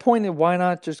 my point is, why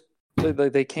not just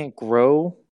they can't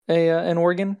grow an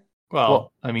organ?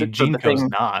 Well, I mean, Gene Co's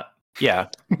not. Yeah,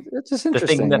 it's just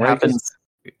interesting. The thing that happens.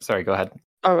 Sorry, go ahead.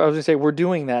 I was gonna say we're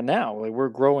doing that now. Like we're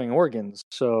growing organs,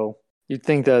 so you'd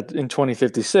think that in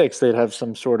 2056 they'd have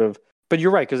some sort of. But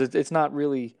you're right, because it's not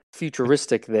really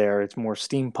futuristic there. It's more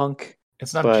steampunk.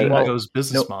 It's not Gene Co's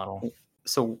business model.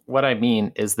 So what I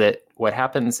mean is that what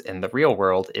happens in the real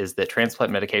world is that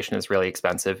transplant medication is really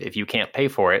expensive. If you can't pay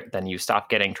for it, then you stop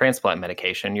getting transplant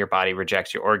medication. Your body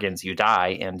rejects your organs, you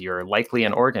die, and you're likely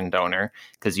an organ donor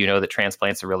because you know that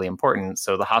transplants are really important.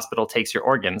 So the hospital takes your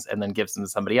organs and then gives them to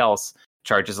somebody else,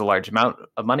 charges a large amount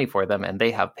of money for them, and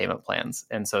they have payment plans.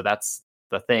 And so that's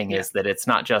the thing, is that it's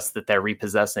not just that they're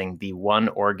repossessing the one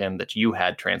organ that you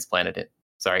had transplanted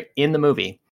in the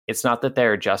movie. It's not that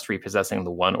they're just repossessing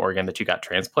the one organ that you got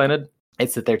transplanted.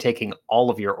 It's that they're taking all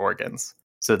of your organs.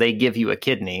 So they give you a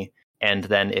kidney, and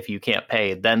then if you can't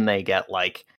pay, then they get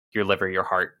like your liver, your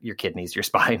heart, your kidneys, your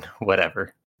spine,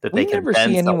 whatever. That We they can never then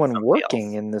see sell to anyone somebody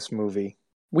working else. in this movie.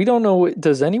 We don't know.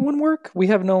 Does anyone work? We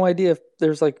have no idea if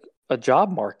there's like a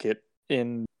job market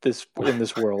in this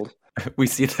world. We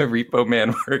see the Repo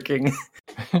Man working.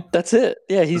 That's it.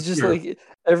 Yeah, he's just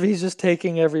he's just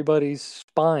taking everybody's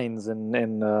spines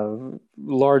and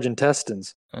large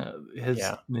intestines. His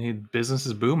business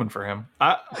is booming for him.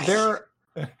 I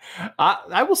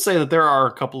will say that there are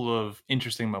a couple of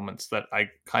interesting moments that I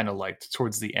kind of liked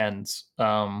towards the end.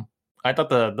 I thought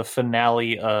the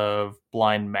finale of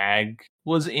Blind Mag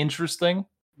was interesting.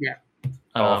 Yeah.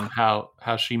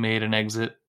 How she made an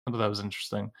exit. I thought that was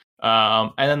interesting.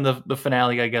 And then the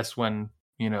finale, I guess, when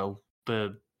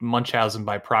the Munchausen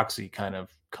by proxy kind of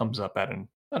comes up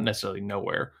not necessarily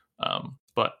nowhere,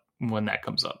 but when that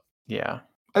comes up. Yeah.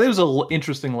 I think it was an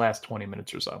interesting last 20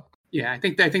 minutes or so. Yeah, I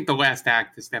think the last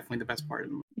act is definitely the best part of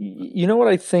the movie. You know what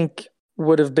I think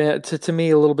would have been to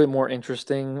me a little bit more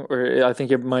interesting, or I think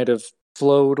it might have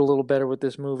flowed a little better with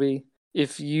this movie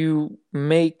if you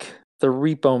make the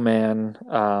Repo Man,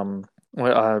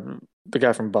 the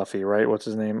guy from Buffy, right? What's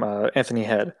his name? Anthony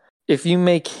Head. If you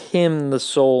make him the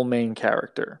sole main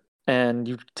character and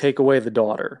you take away the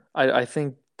daughter, I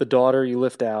think the daughter you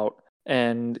lift out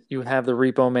and you have the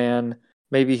Repo Man.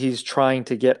 Maybe he's trying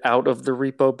to get out of the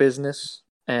repo business,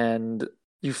 and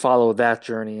you follow that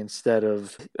journey instead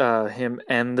of him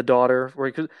and the daughter.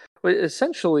 Because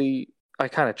essentially, I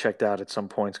kind of checked out at some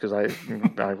points because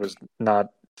I was not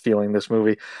feeling this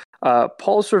movie.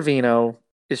 Paul Sorvino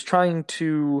is trying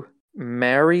to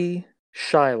marry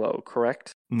Shiloh,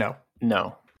 correct? No.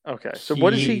 Okay, so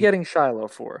what is he getting Shiloh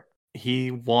for?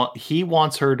 He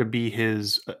wants her to be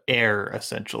his heir,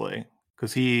 essentially,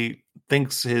 because he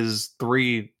thinks his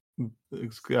three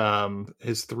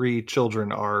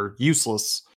children are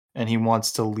useless, and he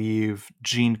wants to leave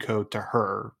gene code to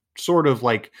her. Sort of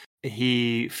like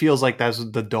he feels like that's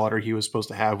the daughter he was supposed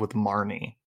to have with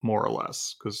Marnie, more or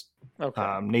less, because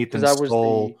Nathan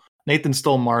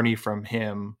stole Marnie from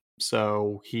him.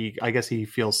 So I guess he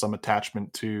feels some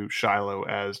attachment to Shiloh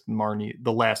as Marnie,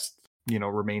 the last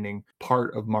remaining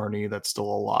part of Marnie that's still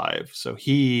alive. So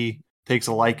he takes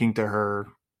a liking to her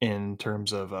in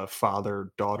terms of a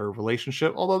father-daughter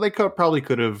relationship, although they probably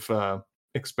could have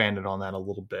expanded on that a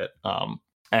little bit.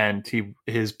 And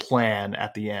his plan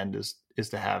at the end is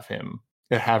to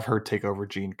have her take over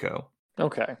GeneCo.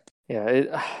 Okay,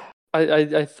 yeah.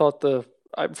 I thought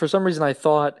for some reason I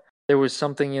thought there was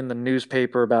something in the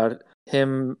newspaper about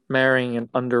him marrying an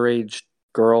underage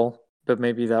girl, but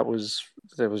maybe that was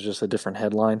just a different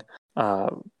headline.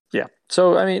 Yeah.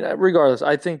 So I mean, regardless,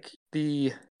 I think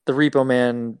the Repo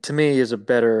Man to me is a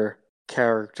better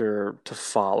character to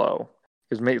follow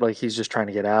because maybe like he's just trying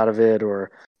to get out of it,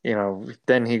 or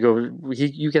then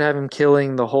you could have him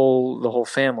killing the whole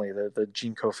family, the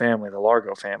GeneCo family, the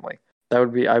Largo family.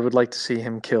 I would like to see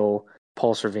him kill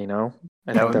Paul Sorvino.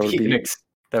 That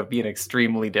would be an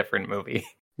extremely different movie.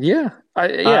 Yeah.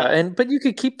 But you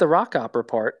could keep the rock opera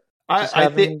part. I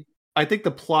think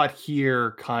the plot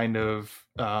here kind of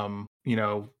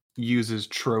uses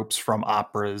tropes from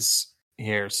operas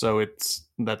here, so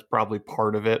that's probably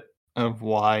part of it, of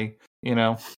why,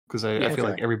 because I feel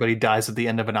like everybody dies at the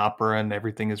end of an opera and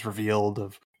everything is revealed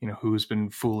of who's been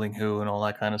fooling who and all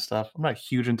that kind of stuff. I'm not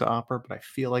huge into opera, but I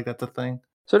feel like that's a thing.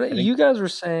 So you guys were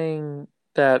saying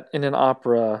that in an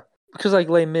opera, because like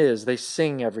Les Mis, they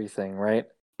sing everything, right?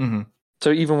 Mm-hmm.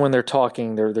 So even when they're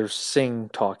talking, they're sing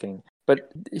talking.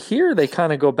 But here they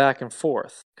kind of go back and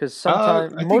forth because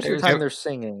sometimes, most of the time, they're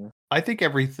singing. I think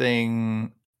every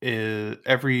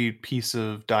piece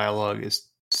of dialogue is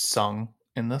sung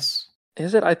in this.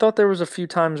 Is it? I thought there was a few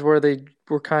times where they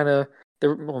were kind of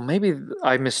well, maybe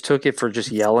I mistook it for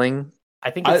just yelling. I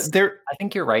think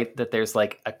you're right that there's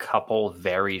like a couple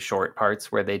very short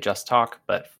parts where they just talk,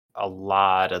 but a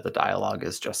lot of the dialogue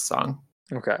is just sung.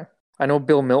 Okay. I know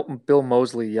Bill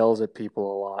Moseley yells at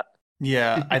people a lot.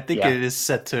 Yeah, I think it is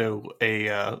set to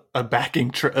a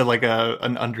backing like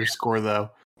an underscore though.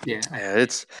 Yeah,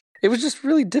 it was just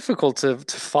really difficult to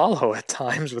follow at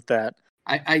times with that.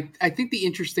 I think the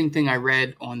interesting thing I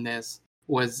read on this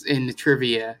was in the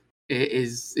trivia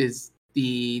is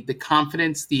the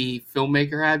confidence the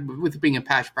filmmaker had with it being a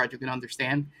passion project. You can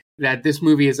understand that this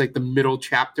movie is like the middle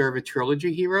chapter of a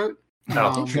trilogy he wrote.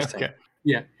 Interesting. Okay.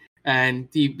 Yeah, and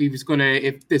he was gonna,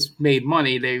 if this made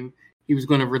money, he was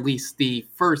going to release the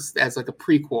first as like a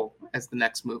prequel as the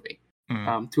next movie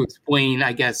to explain,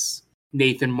 I guess,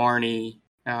 Nathan, Marnie,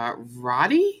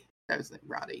 Roddy. That was like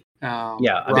Roddy. Roddy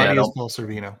is Paul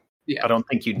Sorvino. Yeah, I don't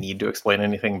think you need to explain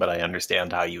anything, but I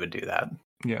understand how you would do that.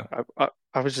 Yeah,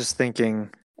 I was just thinking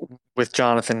with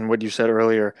Jonathan, what you said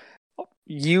earlier,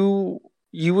 you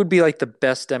would be like the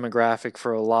best demographic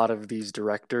for a lot of these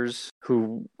directors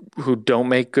who don't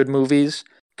make good movies.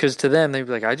 Because to them, they'd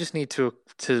be like, I just need to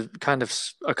kind of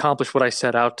accomplish what I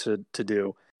set out to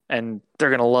do, and they're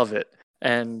gonna love it.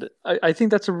 And I think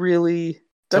that's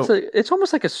it's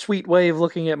almost like a sweet way of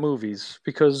looking at movies,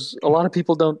 because a lot of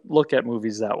people don't look at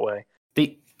movies that way.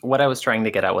 What I was trying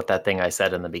to get at with that thing I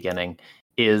said in the beginning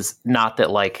is not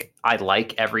that like I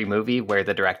like every movie where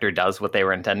the director does what they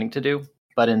were intending to do,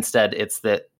 but instead it's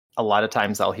that a lot of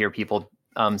times I'll hear people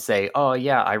say, "Oh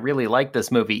yeah, I really like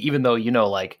this movie," even though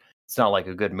like it's not like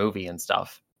a good movie and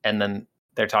stuff. And then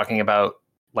they're talking about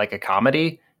like a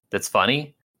comedy that's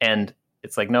funny. And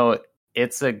it's like, no,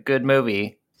 it's a good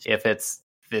movie if it's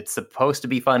it's supposed to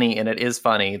be funny and it is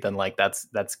funny, then like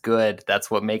that's good. That's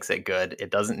what makes it good.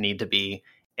 It doesn't need to be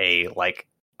a like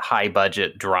high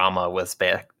budget drama with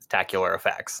spectacular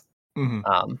effects.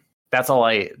 Mm-hmm.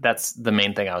 That's the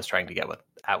main thing I was trying to get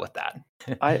with that.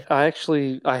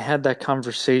 I had that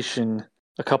conversation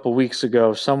a couple weeks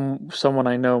ago. Someone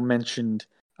I know mentioned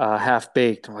Half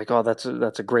Baked. I'm like, oh, that's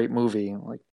a great movie. I'm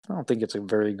like, I don't think it's a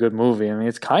very good movie. I mean,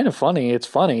 it's kind of funny. It's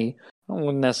funny. I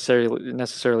wouldn't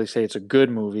necessarily say it's a good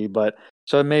movie, but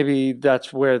so maybe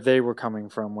that's where they were coming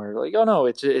from. Where like, oh no,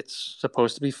 it's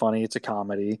supposed to be funny. It's a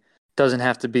comedy. Doesn't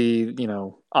have to be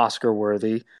Oscar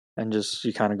worthy, and just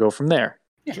you kind of go from there.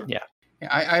 Yeah.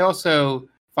 I also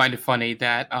find it funny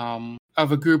that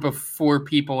of a group of 4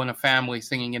 people in a family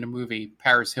singing in a movie,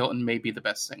 Paris Hilton may be the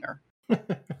best singer.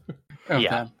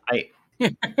 Yeah, I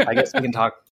guess we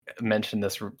can mention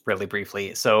this really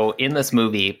briefly. So in this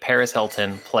movie, Paris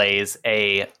Hilton plays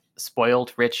a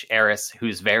spoiled rich heiress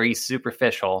who's very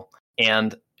superficial,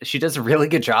 and she does a really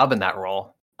good job in that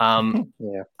role.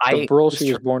 Yeah, the role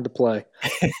she was born to play.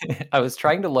 I was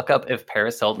trying to look up if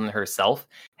Paris Hilton herself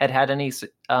had any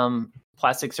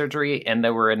plastic surgery, and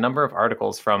there were a number of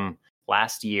articles from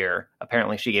last year.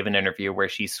 Apparently, she gave an interview where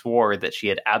she swore that she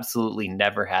had absolutely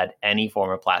never had any form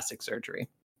of plastic surgery.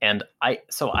 And I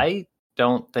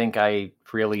don't think I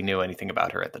really knew anything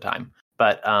about her at the time.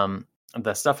 But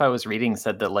the stuff I was reading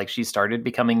said that like she started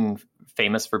becoming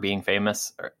famous for being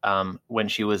famous when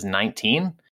she was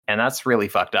 19. And that's really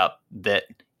fucked up that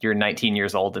you're 19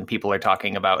 years old and people are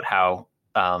talking about how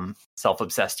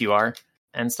self-obsessed you are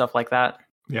and stuff like that.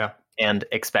 Yeah. And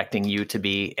expecting you to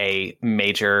be a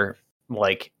major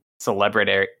like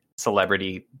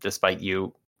celebrity despite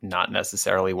you not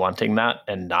necessarily wanting that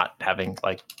and not having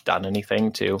like done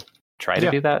anything to try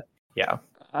to do that. Yeah.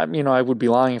 I would be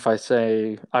lying if I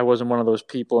say I wasn't one of those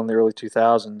people in the early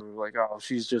 2000s who were like, oh,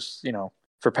 she's just,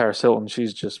 for Paris Hilton,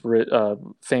 she's just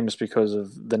famous because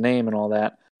of the name and all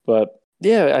that. But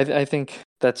yeah, I think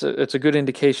it's a good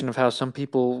indication of how some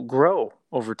people grow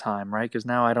over time, right? Because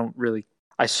now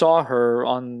I saw her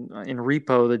in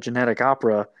Repo, the genetic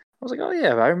opera. I was like, oh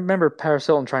yeah, I remember Paris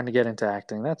Hilton trying to get into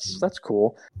acting. That's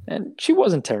cool. And she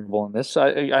wasn't terrible in this.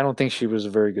 I don't think she was a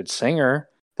very good singer,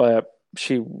 but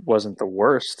she wasn't the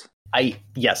worst. I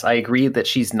agree that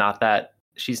she's not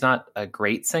a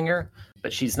great singer,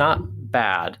 but she's not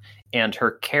bad. And her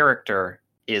character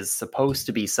is supposed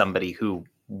to be somebody who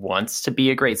wants to be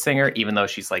a great singer, even though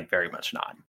she's like very much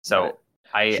not. So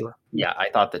I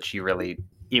thought that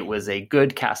it was a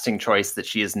good casting choice that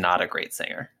she is not a great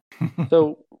singer.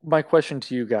 So my question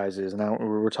to you guys is, now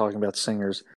we're talking about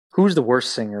singers, who's the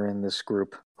worst singer in this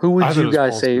group? Who would you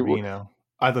guys say? I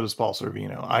thought it was Paul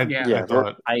Sorvino. I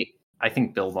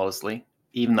think Bill Moseley,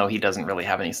 even though he doesn't really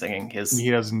have any singing,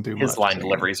 he doesn't do his much line singing.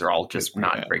 deliveries are all just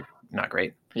not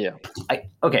great. Yeah.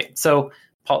 So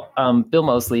Bill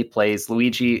Moseley plays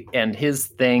Luigi, and his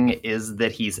thing is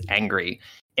that he's angry.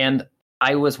 And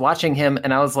I was watching him,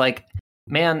 and I was like,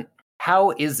 man,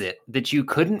 how is it that you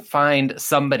couldn't find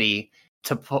somebody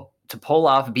to pull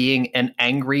off being an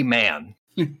angry man?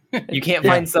 You can't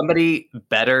find somebody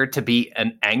better to be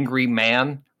an angry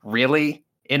man, really,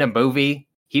 in a movie?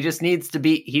 He just needs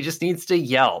to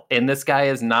yell, and this guy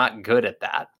is not good at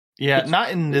that. Yeah, not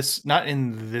in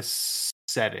this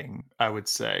setting, I would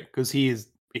say, because he's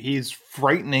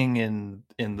frightening in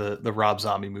the Rob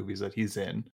Zombie movies that he's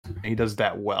in. And he does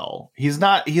that well. He's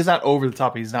not over the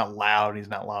top. He's not loud. He's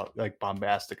not loud, like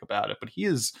bombastic about it. But he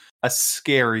is a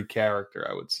scary character,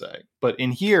 I would say. But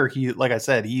in here, like I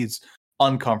said, he's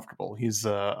uncomfortable. He's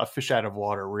a fish out of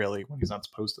water, really, when he's not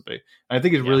supposed to be. And I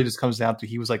think it really just comes down to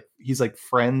he's like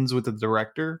friends with the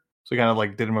director, so he kind of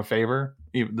like did him a favor,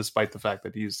 even despite the fact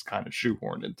that he's kind of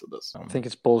shoehorned into this. I think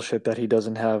it's bullshit that he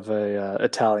doesn't have a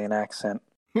Italian accent.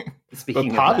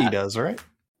 Speaking but Pavi of that, does, right?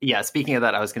 Yeah, speaking of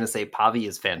that, I was going to say Pavi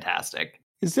is fantastic.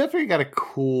 He's definitely got a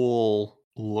cool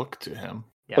look to him.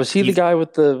 Yeah, was he the guy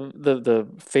with the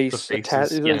face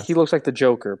tattoo? Yes. He looks like the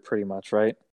Joker, pretty much,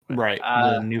 right? Right,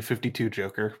 the New 52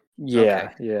 Joker.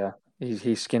 Yeah, yeah.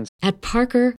 He's skinned. At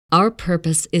Parker, our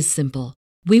purpose is simple.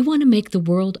 We want to make the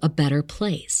world a better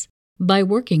place by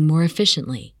working more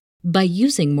efficiently, by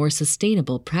using more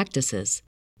sustainable practices,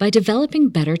 by developing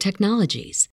better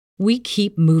technologies. We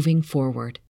keep moving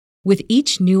forward. With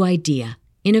each new idea,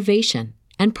 innovation,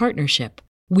 and partnership,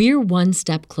 we're one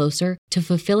step closer to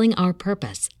fulfilling our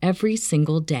purpose every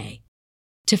single day.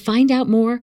 To find out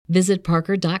more, visit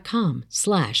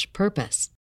parker.com/purpose.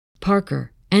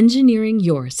 Parker, engineering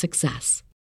your success.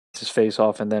 His face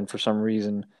off, and then for some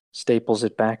reason staples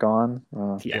it back on.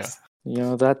 Yes.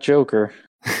 That Joker.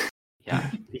 Yeah,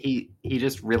 he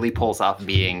just really pulls off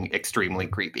being extremely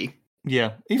creepy.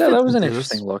 Yeah. That was an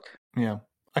interesting look. Yeah.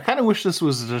 I kind of wish this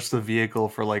was just a vehicle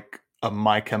for like a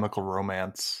My Chemical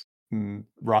Romance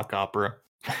rock opera.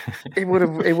 It would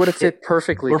have fit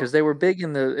perfectly because they were big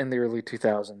in the early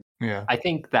 2000s. Yeah. I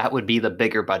think that would be the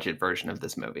bigger budget version of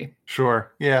this movie.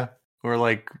 Sure. Yeah. Or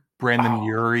like Brandon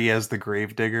Urie as the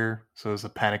gravedigger. So it's a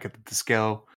Panic at the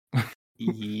Disco.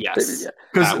 Yes.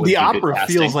 Because the opera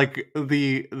feels like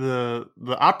the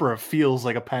opera feels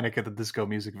like a Panic at the Disco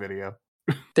music video.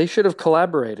 They should have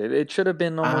collaborated. It should have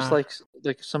been almost like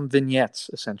some vignettes,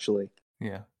 essentially.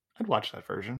 Yeah. I'd watch that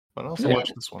version, but I also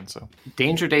watch this one. So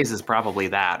Danger Days is probably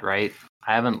that, right?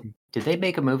 I haven't. Did they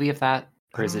make a movie of that,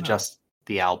 or is it just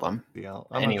the album?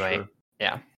 Anyway, sure.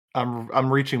 Yeah.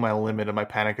 I'm reaching my limit of my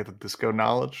Panic at the Disco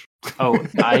knowledge. Oh,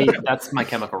 that's My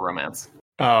Chemical Romance.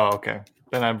 Oh, okay.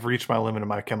 Then I've reached my limit of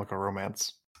My Chemical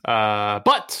Romance.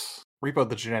 But Repo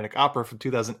the Genetic Opera from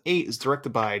 2008 is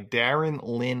directed by Darren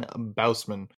Lynn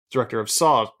Bousman, director of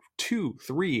Saw 2,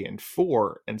 3, and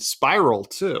 4, and Spiral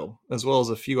 2, as well as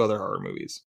a few other horror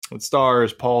movies. It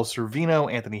stars Paul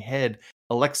Sorvino, Anthony Head,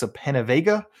 Alexa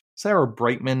Penavega, Sarah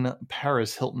Brightman,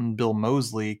 Paris Hilton, Bill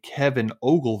Moseley, Kevin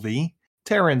Ogilvy,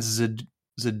 Terrence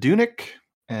Zadunik,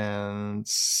 and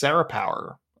Sarah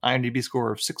Power. IMDb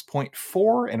score of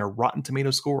 6.4 and a Rotten Tomato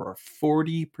score of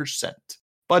 40%.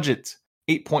 Budget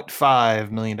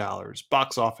 $8.5 million.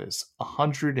 Box office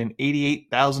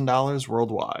 $188,000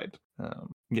 worldwide.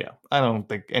 Yeah, I don't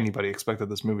think anybody expected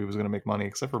this movie was going to make money,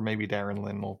 except for maybe Darren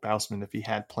Lynn Bousman if he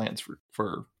had plans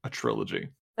for a trilogy.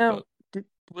 Now,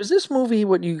 was this movie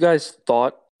what you guys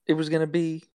thought it was going to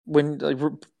be when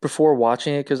before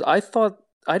watching it? Because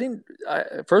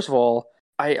first of all,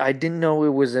 I didn't know it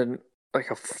was a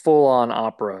full-on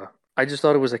opera. I just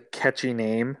thought it was a catchy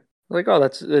name. Like, oh,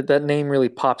 that name really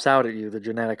pops out at you, the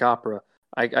Genetic Opera.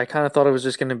 I kind of thought it was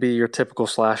just going to be your typical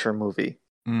slasher movie.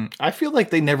 I feel like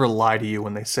they never lie to you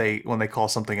when they call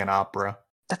something an opera.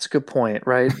 That's a good point,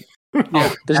 right?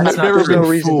 Yeah, there's no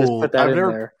reason to put that in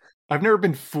there. I've never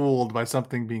been fooled by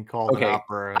something being called an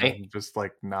opera. And I'm just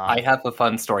like, nah. I have a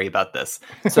fun story about this.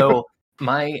 So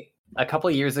a couple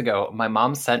of years ago, my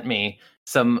mom sent me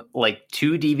some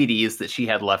 2 DVDs that she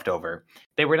had left over.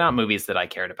 They were not movies that I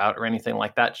cared about or anything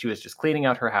like that. She was just cleaning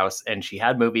out her house and she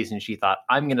had movies and she thought,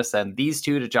 I'm going to send these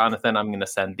 2 to Jonathan. I'm going to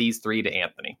send these 3 to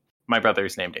Anthony. My brother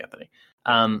is named Anthony.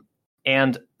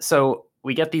 And so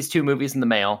we get these 2 movies in the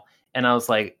mail and I was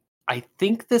like, I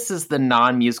think this is the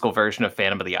non-musical version of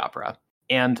Phantom of the Opera.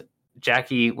 And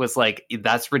Jackie was like,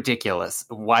 that's ridiculous.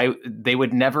 Why they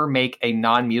would never make a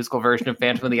non-musical version of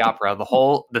Phantom of the Opera.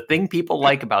 The thing people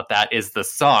like about that is the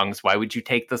songs. Why would you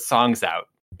take the songs out?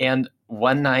 And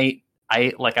one night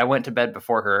I went to bed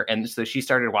before her. And so she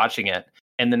started watching it.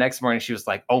 And the next morning she was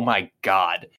like, oh my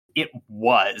God, it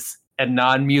was a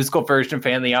non-musical version of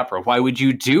Phantom of the Opera. Why would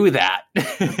you do that?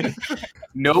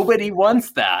 Nobody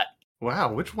wants that.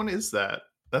 Wow. Which one is that?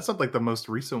 That's not the most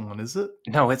recent one, is it?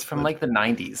 No, it's from the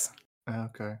 90s.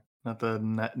 Okay. Not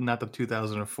the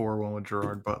 2004 one with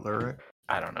Gerard Butler, right?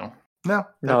 I don't know. No,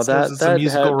 that's a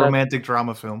musical romantic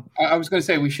drama film. I was going to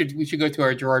say we should go to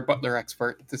our Gerard Butler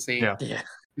expert to see. Yeah.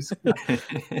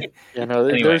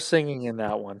 They're singing in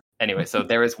that one. Anyway, so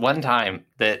there is one time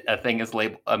that a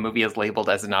movie is labeled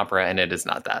as an opera, and it is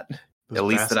not that. At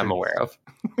least that I'm aware of.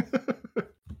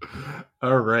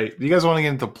 All right. Do you guys want to get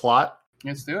into plot?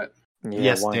 Let's do it. Yeah,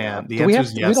 yes, Dan. The answer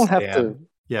is yes. We don't have Dan. to.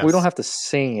 Yes. We don't have to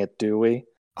sing it, do we?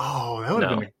 Oh, that would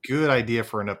have been a good idea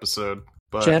for an episode.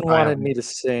 But Jen wanted me to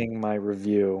sing my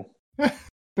review.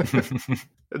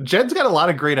 Jen's got a lot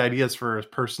of great ideas for a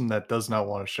person that does not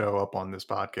want to show up on this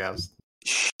podcast.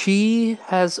 She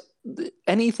has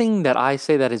anything that I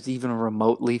say that is even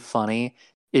remotely funny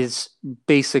is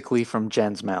basically from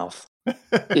Jen's mouth.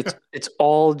 It's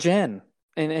all Jen.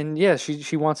 And yeah,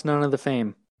 she wants none of the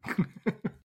fame.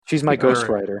 She's my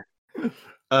ghostwriter.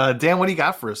 Dan, what do you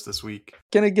got for us this week?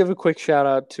 Gonna give a quick shout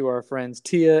out to our friends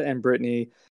Tia and Brittany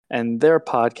and their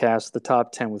podcast, The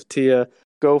Top 10 with Tia.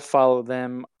 Go follow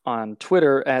them on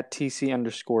Twitter at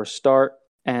TC_start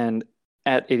and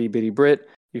at ittybitty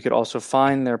You could also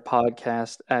find their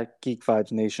podcast at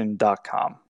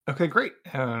geekvibesnation.com. Okay, great.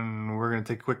 And we're going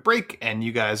to take a quick break, and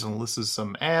you guys will listen to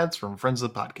some ads from friends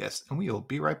of the podcast, and we'll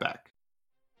be right back.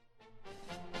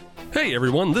 Hey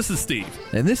everyone, this is Steve.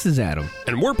 And this is Adam.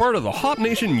 And we're part of the Hop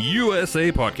Nation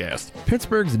USA podcast,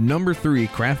 Pittsburgh's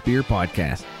 #3 craft beer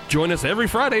podcast. Join us every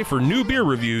Friday for new beer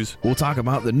reviews. We'll talk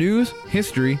about the news,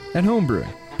 history, and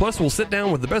homebrewing. Plus, we'll sit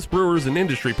down with the best brewers and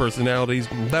industry personalities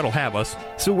that'll have us.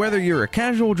 So whether you're a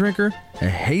casual drinker, a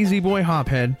hazy boy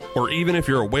hophead, or even if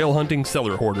you're a whale hunting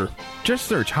cellar hoarder, just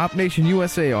search Hop Nation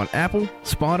USA on Apple,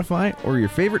 Spotify, or your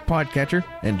favorite podcatcher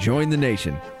and join the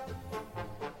nation.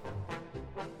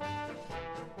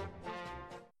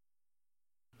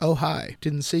 Oh, hi.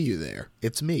 Didn't see you there.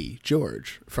 It's me,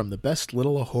 George, from the best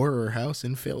little horror house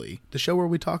in Philly, the show where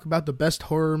we talk about the best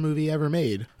horror movie ever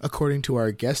made, according to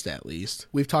our guest at least.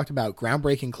 We've talked about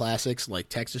groundbreaking classics like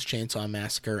Texas Chainsaw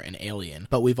Massacre and Alien,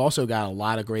 but we've also got a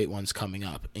lot of great ones coming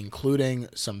up, including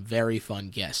some very fun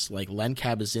guests like Len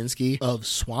Kabaczynski of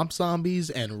Swamp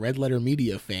Zombies and Red Letter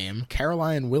Media fame,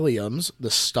 Caroline Williams, the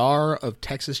star of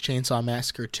Texas Chainsaw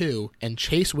Massacre 2, and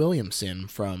Chase Williamson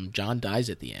from John Dies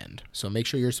at the End. So make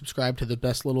sure you're subscribed to the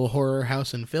best little horror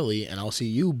house in Philly, and I'll see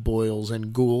you boils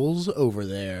and ghouls over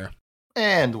there.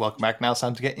 And welcome back. Now it's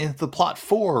time to get into the plot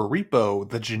for Repo,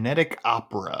 the Genetic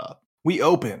Opera. We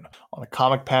open on a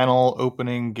comic panel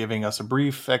opening, giving us a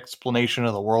brief explanation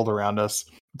of the world around us.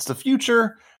 It's the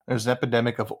future. There's an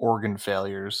epidemic of organ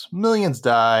failures. Millions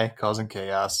die, causing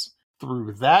chaos.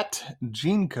 Through that,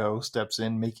 GeneCo steps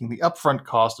in, making the upfront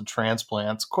cost of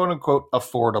transplants quote-unquote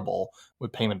affordable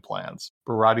with payment plans.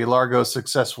 Barati Largo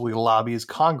successfully lobbies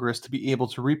Congress to be able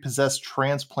to repossess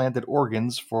transplanted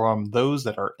organs from those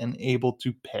that are unable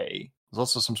to pay. There's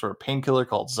also some sort of painkiller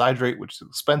called Zydrate, which is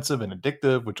expensive and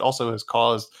addictive, which also has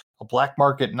caused a black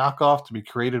market knockoff to be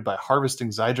created by harvesting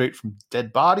Zydrate from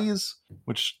dead bodies,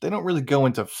 which they don't really go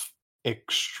into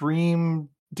extreme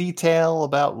detail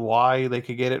about why they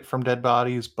could get it from dead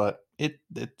bodies, but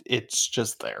it's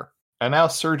just there. And now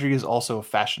surgery is also a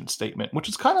fashion statement, which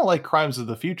is kind of like Crimes of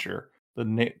the Future, the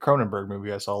Cronenberg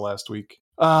movie I saw last week.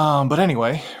 But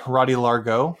anyway, Roddy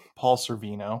Largo, Paul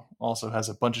Sorvino, also has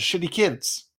a bunch of shitty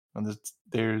kids. And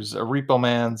there's a repo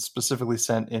man specifically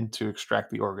sent in to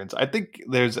extract the organs. I think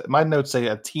my notes say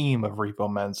a team of repo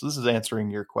men. So this is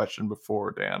answering your question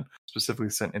before, Dan, specifically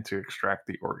sent in to extract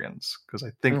the organs. Because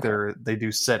I think they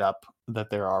do set up that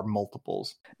there are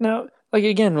multiples. Now, like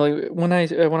again, like when I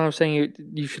was saying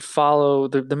you should follow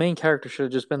the main character should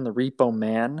have just been the repo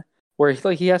man, where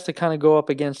he has to kind of go up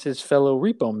against his fellow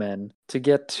repo men to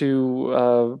get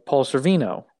to Paul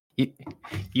Sorvino.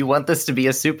 You want this to be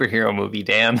a superhero movie,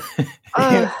 Dan.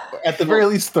 At the very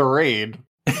least, The Raid.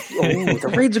 Oh,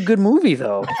 The Raid's a good movie,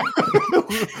 though.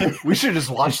 We should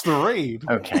just watch The Raid.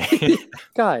 Okay.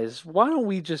 Guys, why don't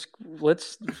we just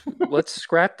let's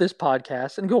scrap this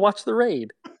podcast and go watch The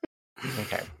Raid?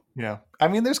 Okay. Yeah. I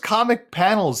mean, there's comic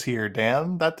panels here,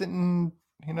 Dan. That didn't,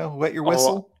 wet your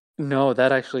whistle? No,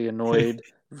 that actually annoyed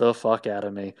the fuck out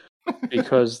of me.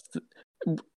 Because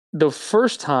the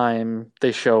first time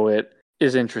they show it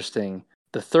is interesting.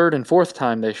 The third and fourth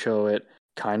time they show it,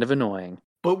 kind of annoying.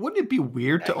 But wouldn't it be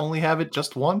weird to only have it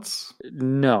just once?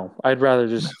 No, I'd rather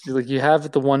just you have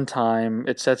it the one time,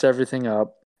 it sets everything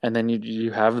up, and then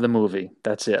you have the movie.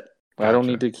 That's it. Gotcha. I don't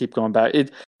need to keep going back.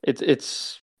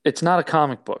 It's not a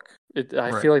comic book.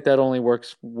 I feel like that only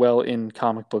works well in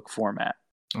comic book format.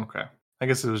 Okay. I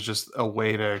guess it was just a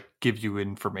way to give you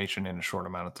information in a short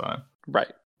amount of time.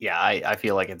 Right. Yeah, I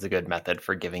feel like it's a good method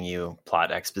for giving you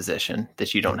plot exposition,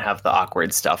 that you don't have the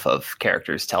awkward stuff of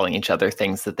characters telling each other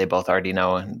things that they both already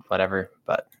know and whatever.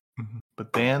 But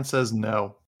Dan says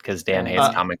no. Because Dan hates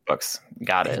comic books.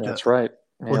 Got it. That's right.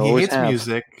 Well, he hates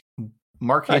music.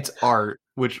 Mark hates art,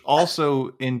 which also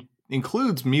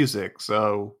includes music.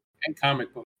 So and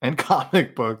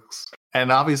comic books.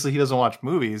 And obviously he doesn't watch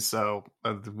movies, so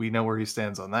we know where he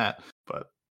stands on that.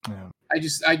 But yeah. I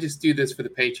just do this for the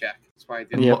paycheck. That's why I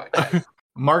didn't like that.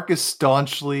 Mark is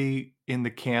staunchly in the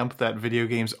camp that video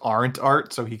games aren't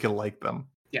art, so he can like them.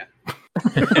 Yeah.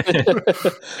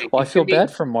 Well, I feel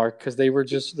bad for Mark because they were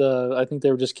just, I think they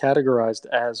were just categorized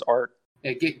as art.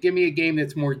 Yeah, give me a game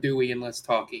that's more dewy and less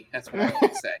talky. That's what I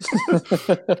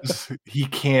would say. He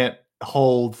can't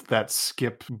hold that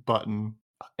skip button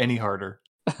any harder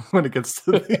when it gets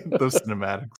to those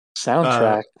cinematics.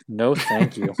 Soundtrack, no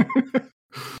thank you.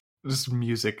 Just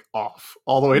music off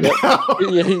all the way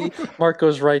down. Mark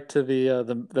goes right to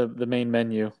the main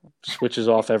menu, switches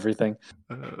off everything.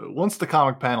 Once the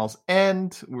comic panels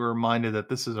end, we're reminded that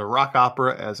this is a rock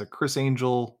opera as a Chris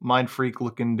Angel, mind freak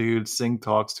looking dude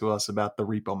talks to us about the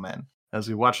Repo Men. As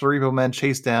we watch the Repo Men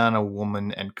chase down a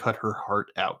woman and cut her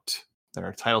heart out. Then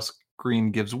our title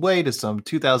screen gives way to some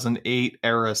 2008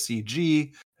 era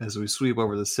CG as we sweep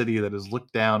over the city that is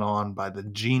looked down on by the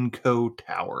GeneCo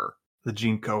Tower. The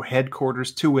GeneCo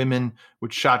headquarters, two women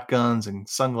with shotguns and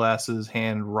sunglasses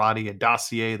hand Roddy a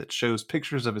dossier that shows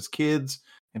pictures of his kids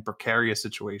in precarious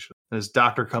situations. And his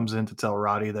doctor comes in to tell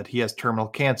Roddy that he has terminal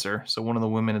cancer, so one of the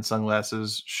women in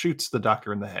sunglasses shoots the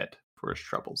doctor in the head for his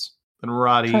troubles. Then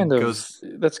Roddy goes...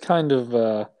 That's kind of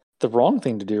the wrong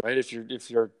thing to do, right? If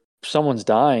someone's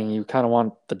dying, you kind of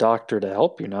want the doctor to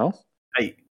help,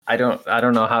 I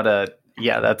don't know how to...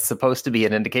 Yeah, that's supposed to be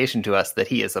an indication to us that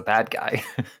he is a bad guy.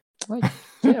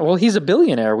 Yeah, well, he's a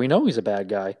billionaire. We know he's a bad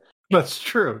guy. That's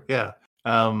true. Yeah.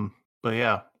 But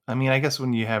yeah, I mean, I guess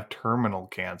when you have terminal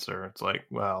cancer, it's like,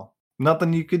 well,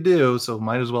 nothing you could do, so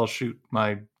might as well shoot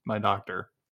my doctor.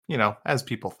 You know, as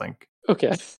people think.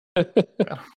 Okay. It's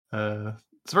a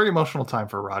very emotional time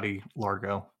for Roddy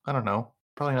Largo. I don't know.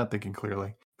 Probably not thinking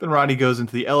clearly. Then Roddy goes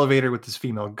into the elevator with his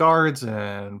female guards,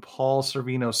 and Paul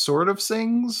Sorvino sort of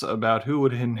sings about who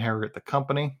would inherit the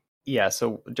company. Yeah,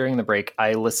 so during the break,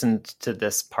 I listened to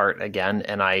this part again,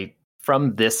 and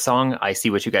from this song, I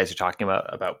see what you guys are talking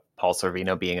about Paul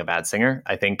Sorvino being a bad singer.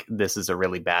 I think this is a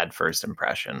really bad first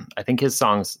impression. I think his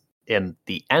songs in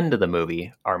the end of the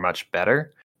movie are much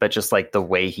better, but just like the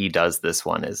way he does this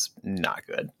one is not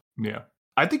good. Yeah.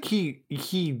 I think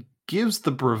he gives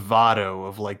the bravado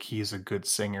of like he's a good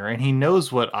singer, and he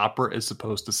knows what opera is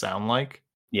supposed to sound like.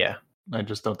 Yeah. I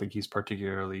just don't think he's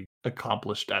particularly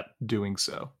accomplished at doing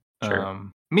so. Sure.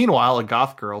 Meanwhile, a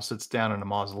goth girl sits down in a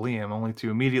mausoleum only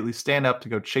to immediately stand up to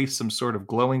go chase some sort of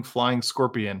glowing flying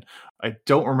scorpion. I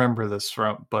don't remember this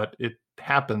but it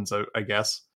happens, I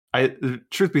guess.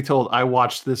 Truth be told, I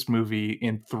watched this movie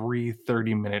in 3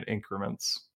 30-minute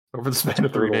increments over the span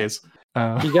of 3 days.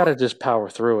 You got to just power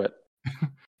through it.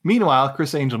 Meanwhile,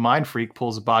 Chris Angel Mind Freak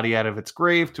pulls a body out of its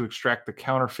grave to extract the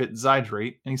counterfeit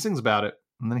Zydrate, and he sings about it.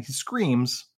 And then he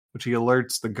screams, which he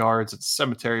alerts the guards at the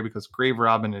cemetery because grave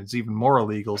robbing is even more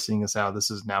illegal, seeing as how this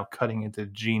is now cutting into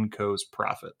Gene Co's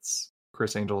profits.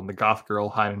 Chris Angel and the goth girl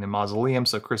hide in a mausoleum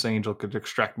so Chris Angel could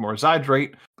extract more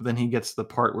Zydrate, but then he gets to the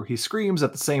part where he screams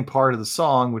at the same part of the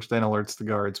song, which then alerts the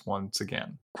guards once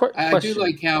again. I do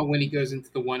like how when he goes into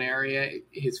the one area,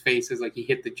 his face is like he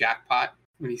hit the jackpot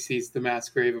when he sees the mass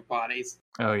grave of bodies.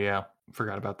 Oh, yeah.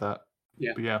 Forgot about that.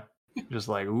 Yeah. But yeah. Just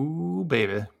like, ooh,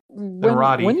 baby.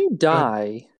 When you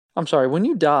die, I'm sorry, when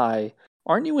you die,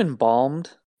 aren't you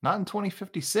embalmed? Not in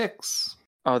 2056.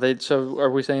 Oh, so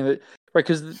are we saying that, right,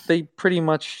 because they pretty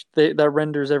much, that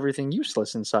renders everything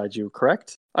useless inside you,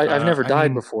 correct? I've never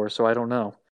died before, so I don't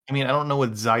know. I mean, I don't know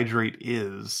what Zydrate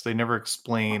is. They never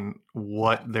explain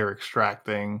what they're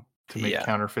extracting to make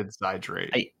counterfeit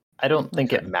Zydrate. I don't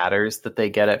think it matters that they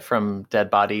get it from dead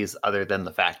bodies other than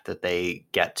the fact that they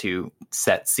get to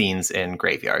set scenes in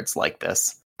graveyards like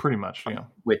this. Pretty much, yeah.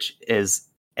 Which is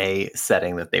a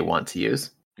setting that they want to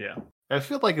use. Yeah. I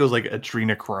feel like it was like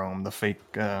adrenochrome, the fake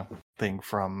thing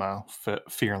from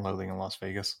Fear and Loathing in Las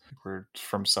Vegas, where it's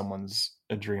from someone's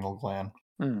adrenal gland.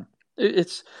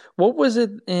 It's what was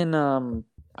it in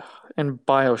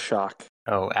BioShock?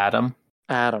 Oh, Adam.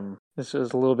 This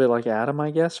is a little bit like Adam,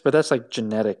 I guess, but that's like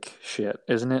genetic shit,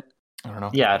 isn't it? I don't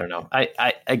know. Yeah, I don't know.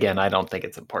 I don't think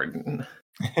it's important.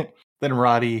 Then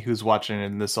Roddy, who's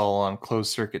watching this all on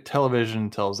closed circuit television,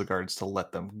 tells the guards to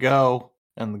let them go,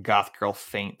 and the goth girl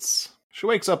faints. She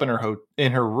wakes up in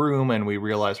her room, and we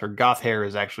realize her goth hair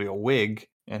is actually a wig,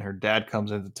 and her dad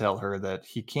comes in to tell her that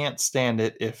he can't stand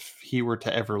it if he were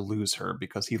to ever lose her,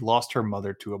 because he lost her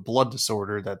mother to a blood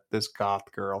disorder that this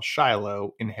goth girl,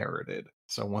 Shiloh, inherited.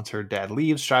 So once her dad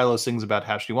leaves, Shiloh sings about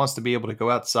how she wants to be able to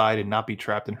go outside and not be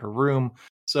trapped in her room.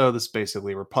 So this is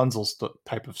basically Rapunzel's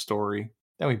type of story.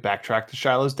 Then we backtrack to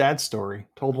Shiloh's dad's story,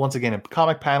 told once again in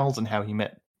comic panels, and how he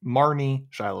met Marnie,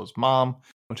 Shiloh's mom.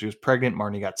 When she was pregnant,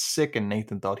 Marnie got sick, and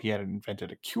Nathan thought he had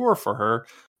invented a cure for her,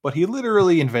 but he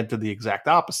literally invented the exact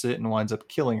opposite and winds up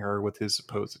killing her with his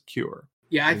supposed cure.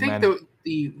 Yeah, I think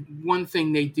the one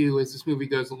thing they do as this movie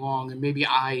goes along, and maybe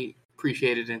I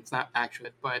appreciate it and it's not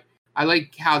accurate, but I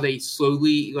like how they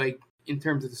slowly, like in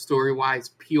terms of the story-wise,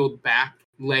 peeled back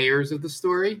layers of the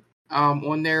story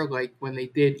on there. Like when they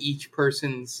did each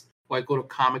person's like little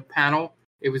comic panel,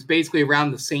 it was basically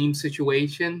around the same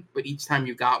situation, but each time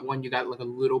you got one, you got like a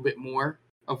little bit more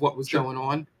of what was going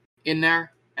on in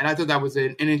there. And I thought that was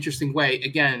an interesting way.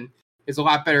 Again, it's a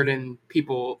lot better than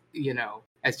people,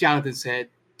 as Jonathan said,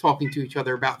 talking to each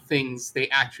other about things they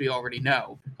actually already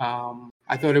know.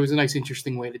 I thought it was a nice,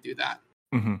 interesting way to do that.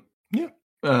 Mm-hmm. Yeah.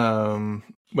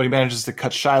 But he manages to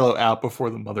cut Shiloh out before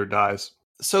the mother dies.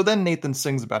 So then Nathan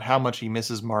sings about how much he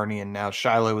misses Marnie, and now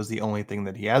Shiloh is the only thing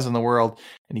that he has in the world,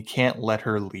 and he can't let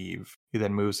her leave. He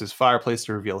then moves his fireplace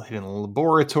to reveal a hidden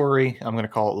laboratory. I'm going to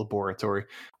call it laboratory,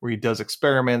 where he does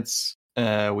experiments,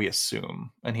 we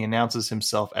assume. And he announces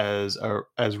himself as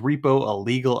Repo, a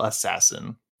legal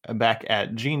assassin. And back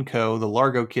at Gene Co., the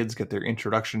Largo kids get their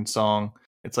introduction song.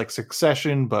 It's like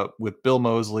Succession, but with Bill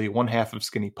Moseley, one half of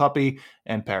Skinny Puppy,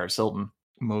 and Paris Hilton.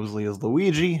 Moseley is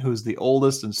Luigi, who's the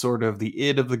oldest and sort of the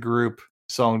id of the group.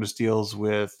 Song just deals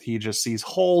with he just sees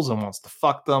holes and wants to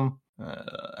fuck them.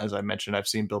 As I mentioned, I've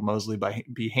seen Bill Moseley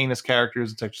be heinous characters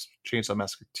in Texas Chainsaw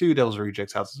Massacre 2, Devil's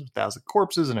Rejects, Houses of 1,000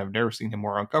 Corpses, and I've never seen him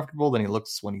more uncomfortable than he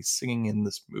looks when he's singing in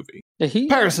this movie.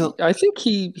 Yeah, I think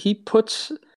he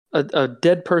puts a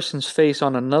dead person's face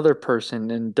on another person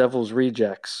in Devil's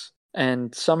Rejects,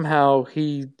 and somehow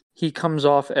he comes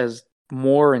off as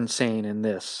more insane in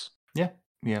this.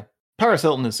 Yeah. Paris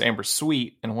Hilton is Amber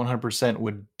Sweet, and 100%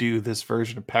 would do this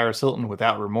version of Paris Hilton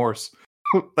without remorse.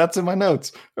 That's in my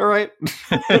notes. All right.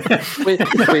 Wait.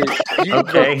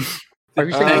 Okay. Are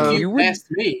you saying you would?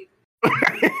 asked me?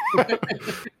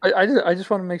 I just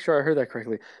want to make sure I heard that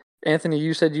correctly. Anthony,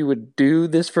 you said you would do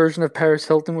this version of Paris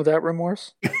Hilton without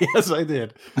remorse? Yes, I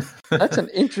did. That's an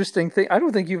interesting thing. I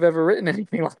don't think you've ever written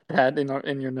anything like that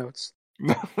in your notes.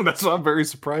 No, that's why I'm very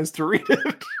surprised to read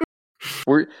it.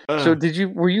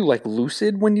 Were you like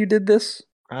lucid when you did this?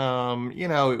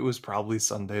 It was probably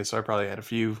Sunday, so I probably had a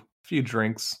few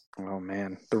drinks. Oh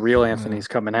man, the real Anthony's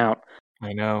coming out.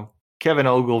 I know. Kevin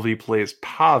Ogilvy plays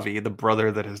Pavi, the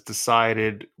brother that has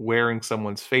decided wearing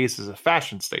someone's face is a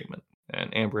fashion statement.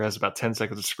 And Amber has about 10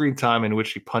 seconds of screen time in which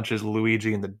she punches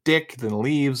Luigi in the dick, then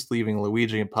leaves, leaving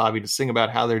Luigi and Pavi to sing about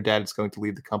how their dad is going to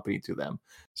leave the company to them.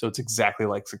 So it's exactly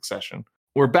like Succession.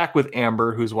 We're back with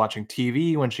Amber, who's watching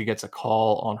TV when she gets a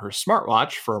call on her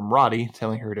smartwatch from Roddy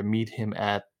telling her to meet him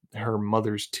at her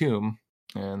mother's tomb.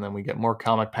 And then we get more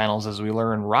comic panels as we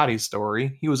learn Roddy's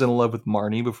story. He was in love with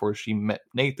Marnie before she met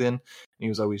Nathan, and he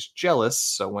was always jealous.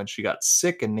 So when she got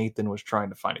sick and Nathan was trying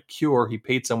to find a cure, he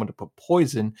paid someone to put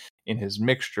poison in his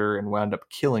mixture and wound up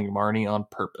killing Marnie on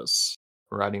purpose.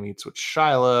 Roddy meets with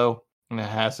Shiloh and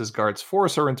has his guards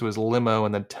force her into his limo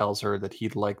and then tells her that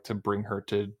he'd like to bring her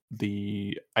to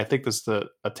the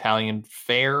Italian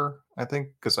fair,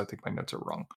 because I think my notes are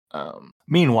wrong.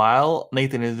 Meanwhile,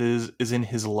 Nathan is in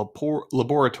his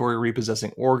laboratory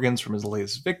repossessing organs from his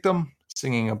latest victim,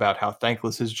 singing about how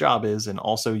thankless his job is and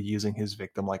also using his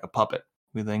victim like a puppet.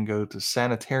 We then go to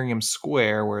Sanitarium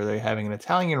Square, where they're having an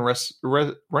Italian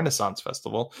Renaissance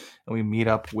festival, and we meet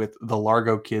up with the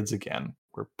Largo kids again,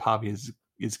 where Pavi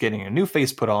is getting a new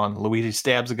face put on. Luigi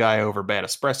stabs a guy over bad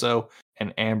espresso,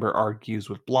 and Amber argues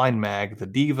with Blind Mag, the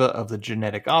diva of the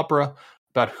genetic opera,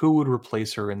 about who would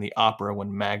replace her in the opera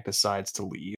when Mag decides to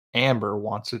leave. Amber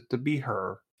wants it to be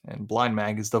her, and Blind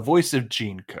Mag is the voice of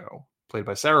Jean Co., played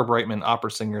by Sarah Brightman, opera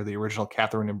singer, the original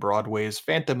Catherine in Broadway's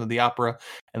Phantom of the Opera,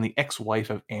 and the ex-wife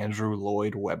of Andrew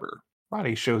Lloyd Webber.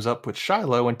 Roddy shows up with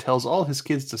Shiloh and tells all his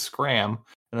kids to scram,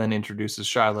 and then introduces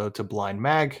Shiloh to Blind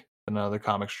Mag, another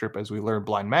comic strip, as we learn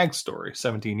Blind Mag's story.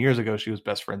 17 years ago, she was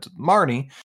best friends with Marnie,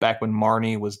 back when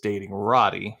Marnie was dating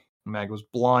Roddy. Mag was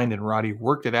blind, and Roddy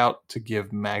worked it out to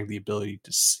give Mag the ability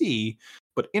to see,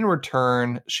 but in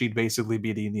return, she'd basically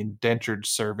be the indentured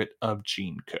servant of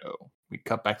Jean Co. We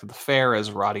cut back to the fair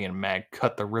as Roddy and Mag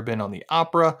cut the ribbon on the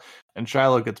opera, and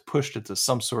Shiloh gets pushed into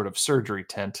some sort of surgery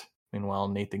tent. Meanwhile,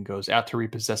 Nathan goes out to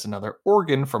repossess another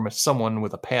organ from someone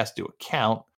with a past due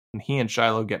account, and he and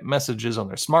Shiloh get messages on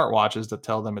their smartwatches that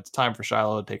tell them it's time for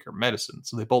Shiloh to take her medicine.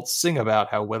 So they both sing about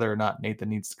how whether or not Nathan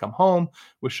needs to come home,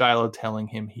 with Shiloh telling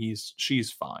him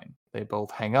she's fine. They both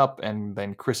hang up, and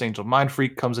then Chris Angel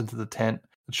Mindfreak comes into the tent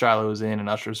that Shiloh is in and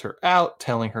ushers her out,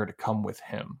 telling her to come with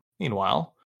him.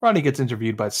 Meanwhile, Roddy gets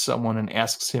interviewed by someone and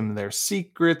asks him their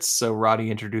secrets, so Roddy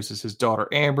introduces his daughter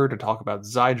Amber to talk about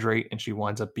Zydrate, and she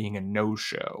winds up being a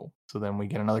no-show. So then we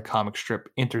get another comic strip.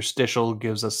 Interstitial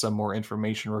gives us some more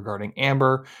information regarding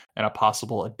Amber and a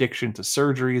possible addiction to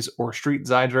surgeries or street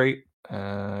Zydrate.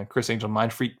 Chris Angel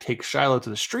Mindfreak takes Shiloh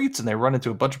to the streets, and they run into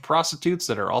a bunch of prostitutes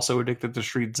that are also addicted to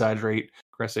street Zydrate.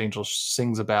 Chris Angel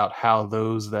sings about how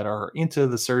those that are into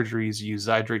the surgeries use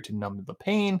Zydrate to numb the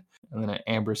pain, and then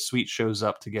Amber Sweet shows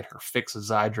up to get her fix of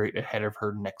Zydrate ahead of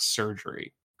her next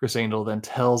surgery. Chris Angel then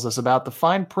tells us about the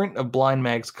fine print of Blind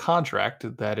Mag's contract,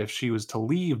 that if she was to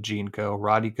leave Jean Co.,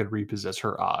 Roddy could repossess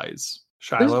her eyes.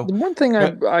 Shiloh? There's one thing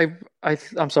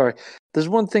I'm sorry. There's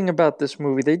one thing about this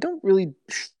movie. They don't really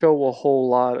show a whole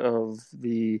lot of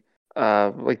the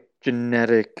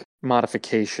genetic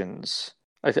modifications.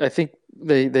 I think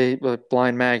they like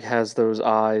Blind Mag has those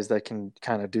eyes that can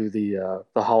kind of do the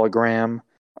hologram.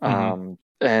 Mm-hmm.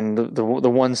 And the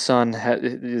one son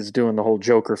is doing the whole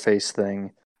Joker face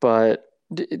thing. But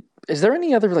is there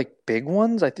any other like big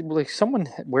ones? I think like someone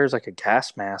wears like a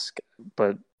gas mask,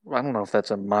 but I don't know if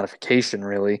that's a modification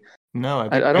really. No,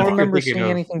 I don't remember seeing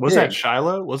anything. Was that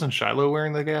Shiloh? Wasn't Shiloh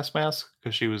wearing the gas mask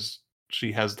because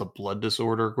she has the blood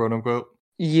disorder, quote unquote?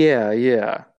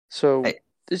 Yeah. So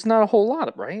there's not a whole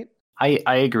lot, right?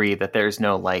 I agree that there's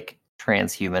no like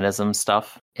transhumanism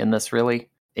stuff in this really.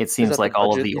 It seems like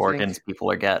all of the organs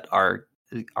people get are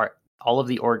all of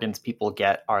the organs people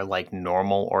get are like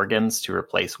normal organs to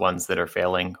replace ones that are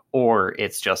failing, or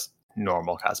it's just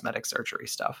normal cosmetic surgery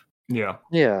stuff. Yeah.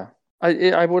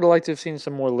 I would have liked to have seen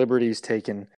some more liberties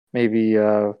taken. Maybe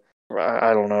I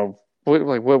don't know,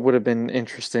 what would have been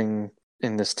interesting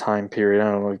in this time period?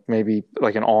 I don't know, like maybe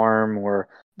like an arm or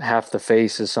half the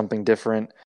face is something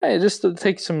different. Hey, just to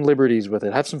take some liberties with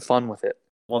it, have some fun with it.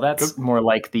 Well, that's more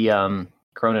like the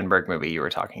Cronenberg movie you were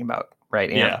talking about,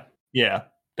 right? Ian? Yeah,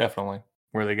 definitely.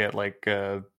 Where they get like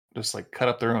just like cut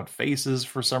up their own faces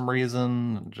for some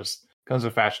reason, and just comes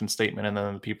a fashion statement, and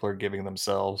then the people are giving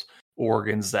themselves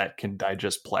organs that can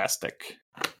digest plastic.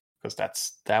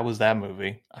 Because that was that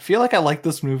movie. I feel like I like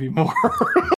this movie more.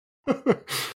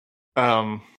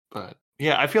 But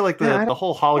yeah, I feel like the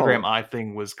whole hologram eye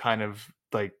thing was kind of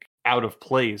like out of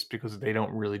place because they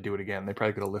don't really do it again. They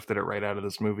probably could have lifted it right out of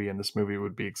this movie, and this movie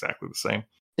would be exactly the same.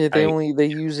 Yeah, they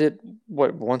use it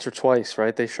once or twice,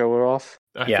 right? They show it off.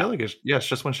 I feel like it's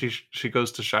just when she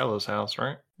goes to Shiloh's house,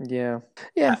 right? Yeah.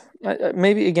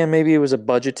 Maybe it was a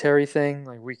budgetary thing.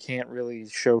 Like we can't really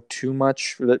show too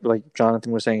much. Like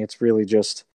Jonathan was saying, it's really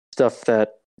just stuff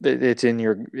that it's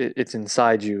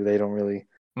inside you. They don't really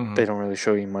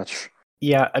show you much.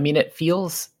 Yeah, I mean, it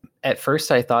feels. At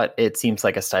first, I thought it seems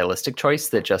like a stylistic choice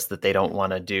that they don't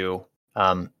want to do.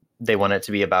 They want it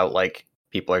to be about like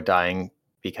people are dying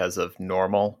because of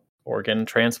normal organ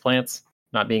transplants,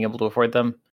 not being able to afford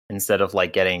them, instead of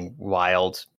like getting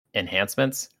wild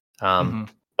enhancements.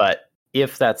 But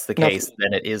if that's the case,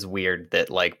 then it is weird that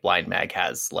like Blind Mag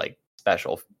has like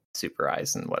special super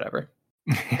eyes and whatever.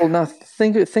 Well, now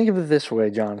think of it this way,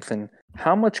 Jonathan.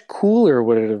 How much cooler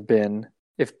would it have been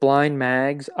if Blind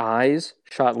Mag's eyes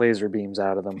shot laser beams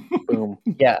out of them? Boom.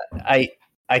 Yeah,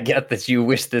 I get that you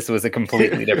wish this was a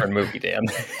completely different movie, Dan.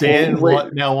 Dan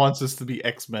now wants us to be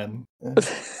X-Men.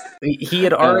 He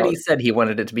had already said he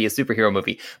wanted it to be a superhero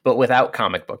movie, but without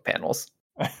comic book panels.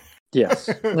 Yes.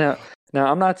 Now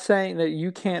I'm not saying that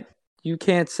you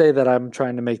can't say that I'm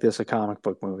trying to make this a comic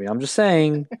book movie. I'm just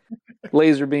saying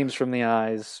laser beams from the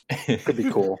eyes could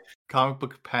be cool. Comic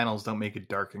book panels don't make it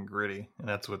dark and gritty, and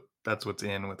that's what's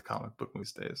in with comic book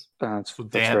these days. That's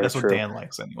what true. Dan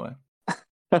likes anyway.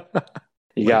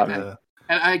 You got me.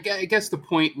 And I guess the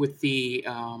point with the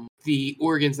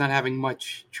organs not having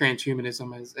much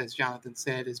transhumanism, as Jonathan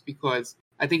said, is because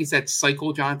I think it's that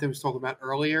cycle Jonathan was talking about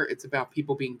earlier. It's about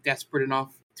people being desperate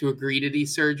enough to agree to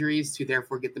these surgeries to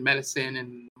therefore get the medicine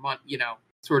and,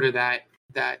 sort of that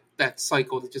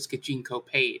cycle to just get gene code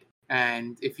paid.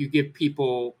 And if you give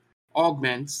people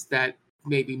augments that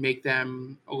maybe make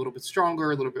them a little bit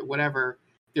stronger, a little bit whatever,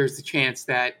 there's the chance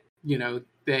that,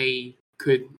 they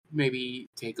could maybe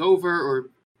take over or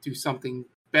do something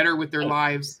better with their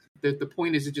lives. The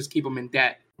point is to just keep them in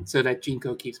debt so that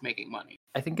GeneCo keeps making money.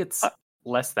 I think it's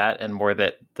less that and more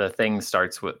that the thing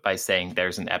starts by saying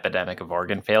there's an epidemic of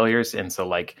organ failures. And so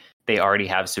like they already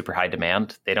have super high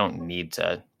demand. They don't need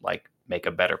to like make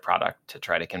a better product to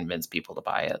try to convince people to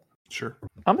buy it. Sure.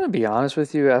 I'm going to be honest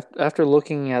with you. After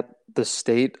looking at the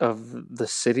state of the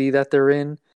city that they're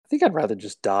in, I think I'd rather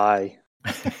just die.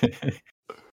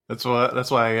 That's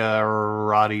why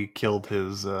Roddy killed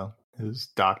his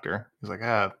doctor. He's like,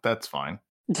 that's fine.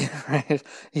 Right.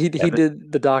 He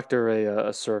did the doctor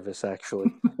a service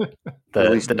actually.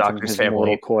 The doctor's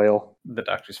family coil. The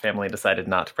doctor's family decided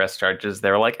not to press charges.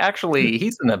 They were like, actually,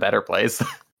 he's in a better place.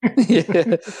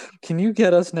 Yeah. Can you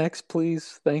get us next,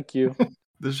 please? Thank you.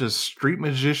 There's just street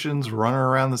magicians running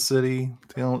around the city,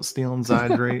 stealing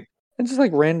Zydrate. And just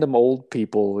like random old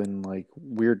people in like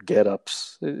weird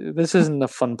get-ups. This isn't a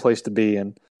fun place to be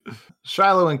in.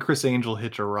 Shiloh and Chris Angel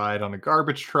hitch a ride on a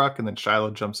garbage truck, and then Shiloh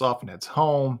jumps off and heads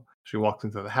home. She walks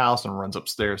into the house and runs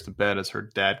upstairs to bed as her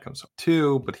dad comes up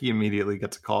too, but he immediately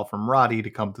gets a call from Roddy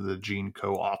to come to the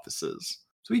GeneCo offices.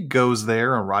 So he goes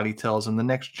there, and Roddy tells him the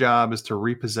next job is to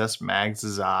repossess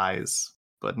Mags' eyes.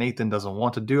 But Nathan doesn't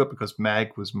want to do it because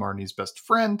Mag was Marnie's best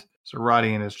friend. So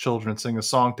Roddy and his children sing a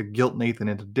song to guilt Nathan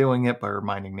into doing it by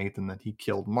reminding Nathan that he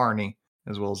killed Marnie,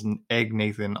 as well as egg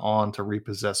Nathan on to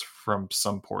repossess from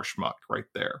some poor schmuck right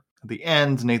there. At the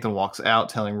end, Nathan walks out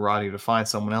telling Roddy to find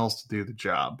someone else to do the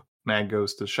job. Mag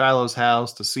goes to Shiloh's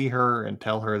house to see her and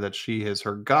tell her that she is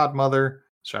her godmother.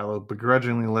 Shiloh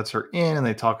begrudgingly lets her in, and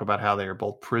they talk about how they are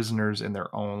both prisoners in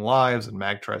their own lives, and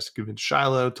Mag tries to convince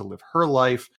Shiloh to live her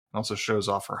life, and also shows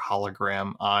off her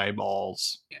hologram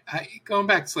eyeballs. Going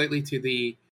back slightly to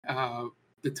the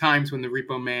times when the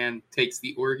Repo Man takes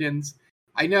the organs,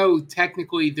 I know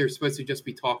technically they're supposed to just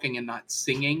be talking and not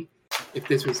singing. If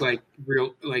this was like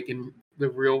real, like in the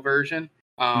real version,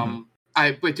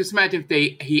 but just imagine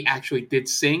if he actually did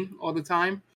sing all the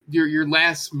time. Your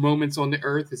last moments on the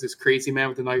earth is this crazy man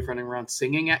with a knife running around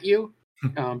singing at you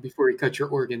before he cuts your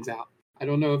organs out. I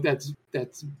don't know if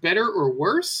that's better or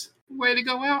worse way to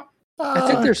go out. I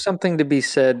think there's something to be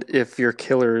said if your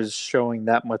killer is showing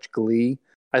that much glee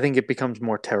I think it becomes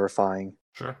more terrifying.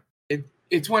 Sure.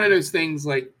 It's one of those things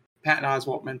like Patton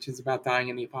Oswalt mentions about dying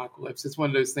in the apocalypse. It's one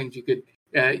of those things you could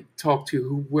talk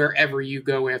to wherever you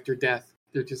go after death.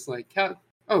 They're just like,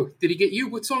 oh, did he get you?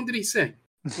 What song did he sing?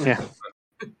 Yeah.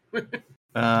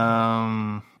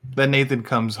 Then Nathan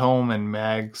comes home and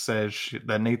Mag says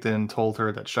that Nathan told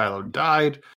her that Shiloh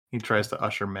died. He tries to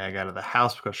usher Mag out of the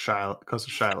house because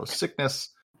of Shiloh's sickness.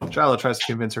 Shiloh tries to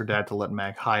convince her dad to let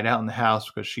Mag hide out in the house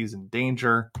because she's in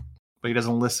danger, but he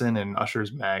doesn't listen and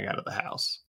ushers Mag out of the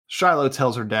house. Shiloh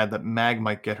tells her dad that Mag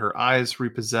might get her eyes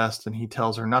repossessed, and he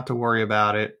tells her not to worry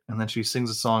about it, and then she sings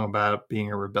a song about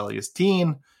being a rebellious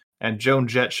teen, and Joan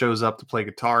Jett shows up to play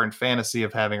guitar in fantasy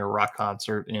of having a rock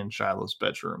concert in Shiloh's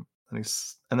bedroom.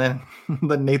 And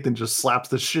then Nathan just slaps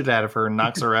the shit out of her and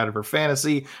knocks her out of her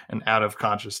fantasy and out of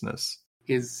consciousness.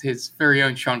 His very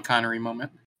own Sean Connery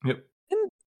moment. Yep.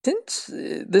 Didn't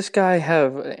this guy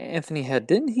have Anthony Head?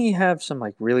 Didn't he have some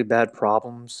like really bad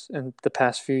problems in the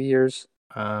past few years?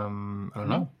 I don't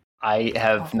know. I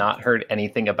have not heard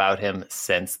anything about him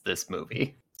since this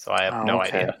movie, so I have no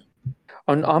idea.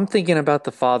 I'm thinking about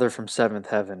the father from Seventh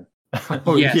Heaven.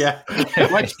 Oh yeah,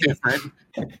 much different.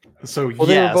 So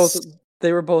well,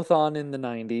 they were both on in the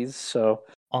 90s. So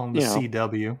on the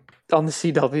CW. On the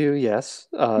CW, yes.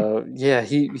 Yeah,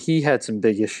 he had some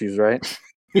big issues, right?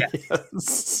 Yeah,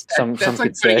 some that's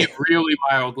could say it really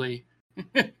mildly.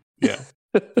 Yeah,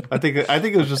 I think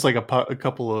it was just like a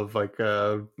couple of like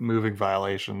moving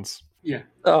violations. Yeah.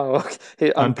 Oh,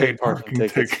 okay. Unpaid parking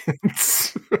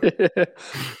tickets.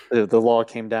 The law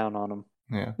came down on him.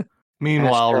 Yeah.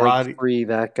 Meanwhile, Roddy free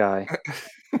that guy.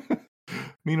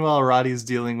 Meanwhile, Roddy's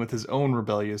dealing with his own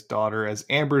rebellious daughter as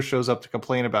Amber shows up to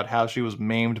complain about how she was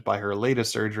maimed by her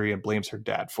latest surgery and blames her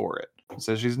dad for it. He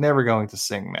says she's never going to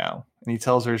sing now. And he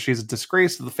tells her she's a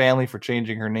disgrace to the family for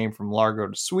changing her name from Largo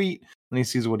to Sweet. And he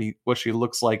sees what she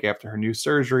looks like after her new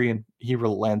surgery, and he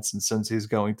relents and says he's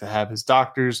going to have his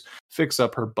doctors fix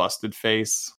up her busted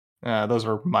face. Those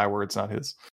are my words, not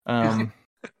his. I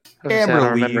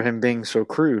Amber remember him being so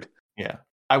crude. Yeah.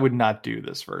 I would not do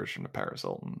this version of Paris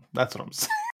Hilton. That's what I'm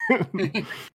saying.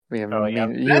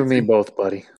 You and me both,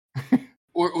 buddy.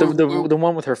 The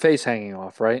one with her face hanging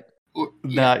off, right?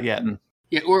 Not yet.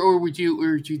 Yeah, or would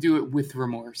you do it with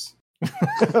remorse?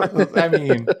 I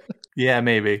mean, yeah,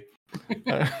 maybe.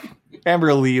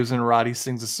 Amber leaves and Roddy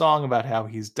sings a song about how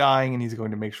he's dying and he's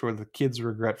going to make sure the kids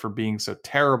regret for being so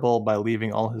terrible by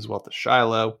leaving all his wealth to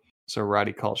Shiloh. So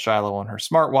Roddy calls Shiloh on her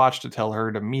smartwatch to tell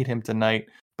her to meet him tonight.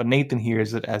 But Nathan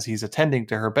hears it as he's attending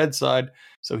to her bedside,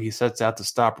 so he sets out to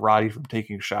stop Roddy from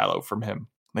taking Shiloh from him.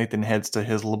 Nathan heads to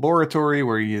his laboratory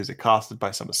where he is accosted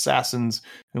by some assassins,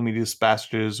 whom he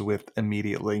dispatches with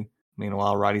immediately.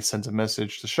 Meanwhile, Roddy sends a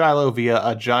message to Shiloh via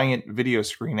a giant video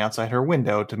screen outside her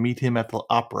window to meet him at the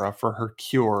opera for her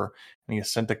cure, and he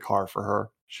has sent a car for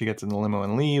her. She gets in the limo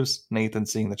and leaves. Nathan,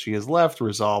 seeing that she has left,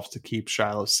 resolves to keep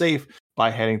Shiloh safe by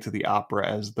heading to the opera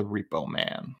as the Repo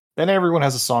Man. Then everyone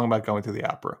has a song about going to the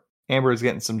opera. Amber is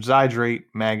getting some Zydrate,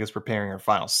 Mag is preparing her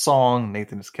final song,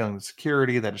 Nathan is killing the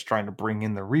security that is trying to bring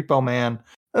in the Repo Man.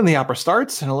 Then the opera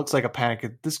starts, and it looks like a Panic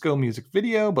at Disco music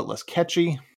video, but less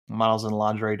catchy. Models in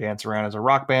lingerie dance around as a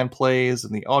rock band plays,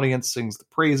 and the audience sings the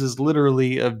praises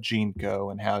literally of Jinko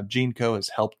and how Jinko has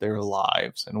helped their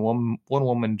lives. And one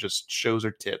woman just shows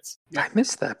her tits. I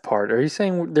missed that part. Are you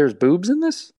saying there's boobs in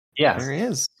this? Yeah. There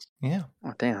is. Yeah.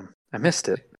 Oh, damn. I missed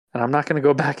it. And I'm not going to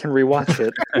go back and rewatch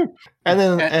it.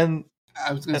 and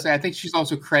I was going to say, I think she's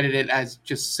also credited as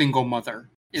just single mother.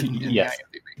 Yes.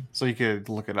 So you could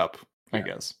look it up, I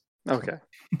guess. Okay.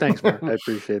 Thanks, Mark. I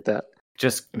appreciate that.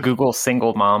 Just Google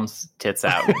single moms tits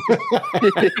out.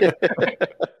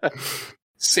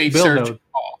 Safe They'll search know.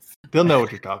 off. They'll know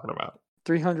what you're talking about.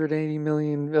 380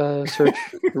 million search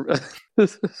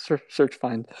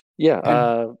find.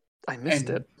 Yeah, I missed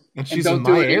it. And she's in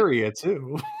my area,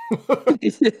 too.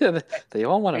 Yeah, they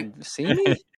all want to see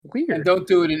me? Weird. And don't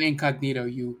do it in incognito,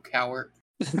 you coward.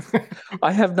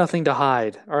 I have nothing to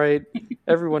hide, all right?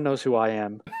 Everyone knows who I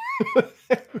am.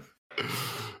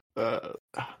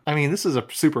 I mean, this is a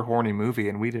super horny movie,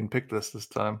 and we didn't pick this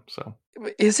time, so.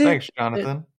 Is it? Thanks,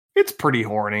 Jonathan. It's pretty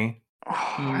horny.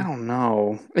 Oh, I don't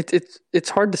know. It's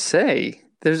hard to say.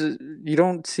 You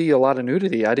don't see a lot of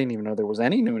nudity. I didn't even know there was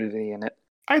any nudity in it.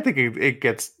 I think it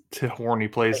gets to horny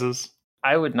places.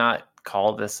 I would not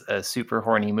call this a super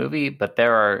horny movie, but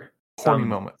there are horny some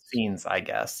moments. Scenes, I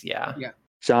guess. Yeah.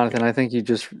 Jonathan, I think you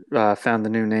just found the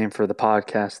new name for the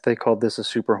podcast. They called this a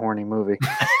super horny movie.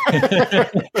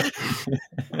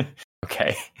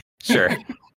 Okay, sure.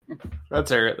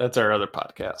 That's our other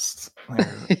podcast.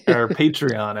 Our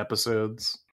Patreon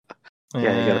episodes.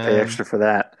 Yeah, you got to pay extra for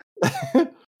that.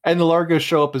 And the Largos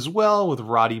show up as well, with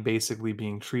Roddy basically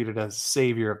being treated as the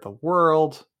savior of the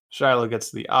world. Shiloh gets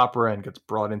to the opera and gets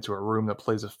brought into a room that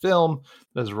plays a film.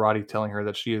 There's Roddy telling her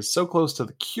that she is so close to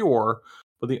the cure,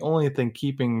 but the only thing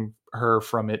keeping her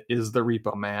from it is the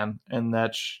Repo Man, and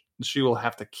that she will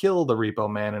have to kill the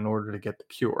Repo Man in order to get the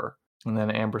cure. And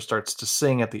then Amber starts to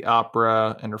sing at the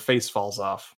opera, and her face falls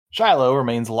off. Shiloh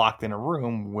remains locked in a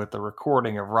room with a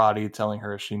recording of Roddy telling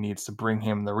her she needs to bring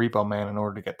him the Repo Man in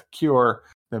order to get the cure.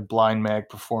 Then Blind Mag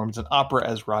performs an opera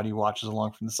as Roddy watches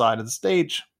along from the side of the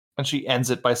stage. And she ends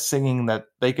it by singing that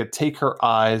they could take her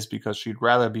eyes because she'd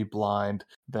rather be blind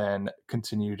than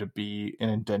continue to be an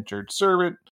indentured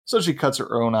servant. So she cuts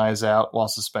her own eyes out while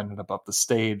suspended above the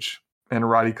stage. And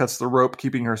Roddy cuts the rope,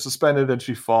 keeping her suspended, and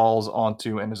she falls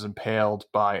onto and is impaled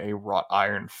by a wrought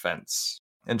iron fence.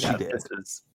 And she did. This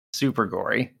is super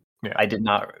gory. Yeah. I did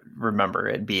not remember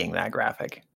it being that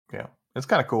graphic. Yeah, it's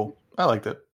kind of cool. I liked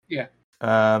it. Yeah.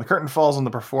 The curtain falls on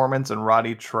the performance, and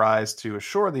Roddy tries to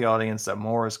assure the audience that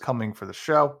more is coming for the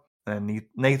show. And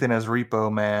Nathan, as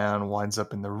Repo Man, winds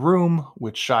up in the room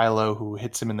with Shiloh, who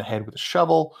hits him in the head with a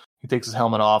shovel. He takes his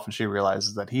helmet off, and she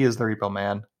realizes that he is the Repo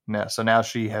Man. So now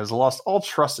she has lost all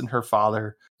trust in her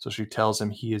father, so she tells him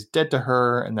he is dead to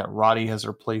her, and that Roddy has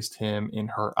replaced him in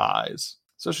her eyes.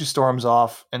 So she storms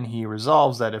off, and he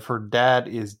resolves that if her dad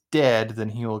is dead, then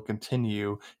he will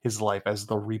continue his life as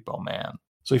the Repo Man.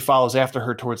 So he follows after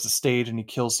her towards the stage, and he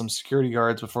kills some security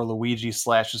guards before Luigi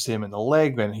slashes him in the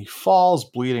leg. Then he falls,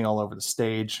 bleeding all over the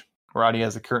stage. Roddy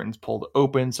has the curtains pulled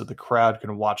open so the crowd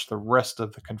can watch the rest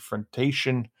of the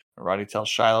confrontation. Roddy tells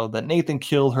Shiloh that Nathan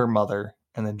killed her mother,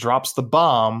 and then drops the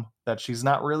bomb that she's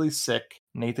not really sick.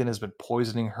 Nathan has been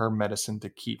poisoning her medicine to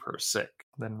keep her sick.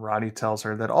 Then Roddy tells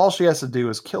her that all she has to do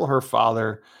is kill her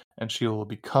father, and she will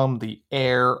become the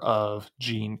heir of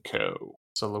Gene Co.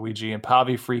 So Luigi and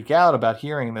Pavi freak out about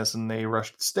hearing this, and they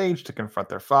rush the stage to confront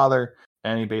their father,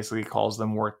 and he basically calls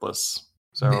them worthless.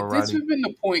 So This Roddy... would have been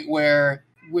the point where,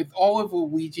 with all of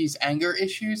Luigi's anger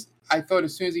issues, I thought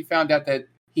as soon as he found out that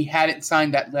he hadn't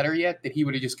signed that letter yet, that he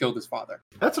would have just killed his father.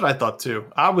 That's what I thought too.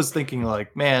 I was thinking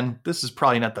like, man, this is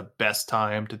probably not the best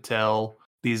time to tell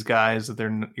these guys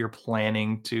that you're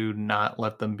planning to not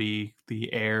let them be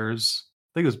the heirs.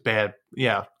 I think it was bad.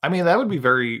 Yeah. I mean, that would be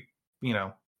very,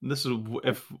 this is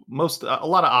if a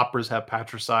lot of operas have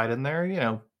patricide in there,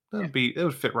 it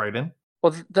would fit right in.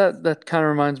 Well, that kind of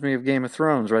reminds me of Game of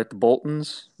Thrones, right? The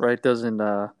Boltons, right? Doesn't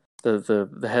the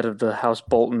head of the House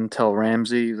Bolton tell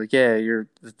Ramsay, like, yeah, you're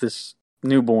this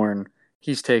newborn,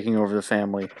 he's taking over the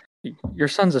family. Your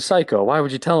son's a psycho. Why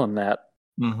would you tell him that?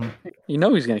 Mm-hmm. You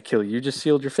know he's going to kill you. You just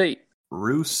sealed your fate.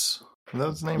 Roose? Is that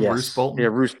his name? Yes. Roose Bolton? Yeah,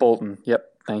 Roose Bolton. Yep.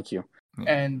 Thank you.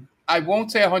 And I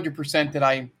won't say 100% that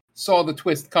I saw the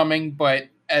twist coming, but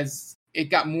as it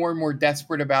got more and more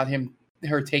desperate about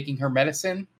her taking her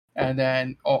medicine, and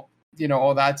then all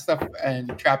that stuff,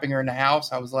 and trapping her in the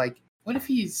house, I was like, what if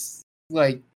he's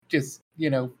like just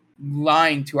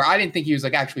lying to her? I didn't think he was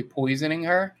like actually poisoning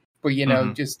her, but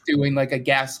just doing like a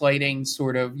gaslighting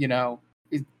sort of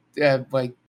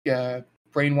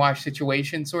brainwash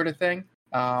situation sort of thing.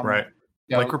 Right.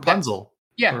 Like Rapunzel.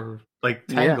 Yeah. Or like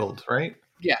Tangled, right?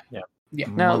 Yeah.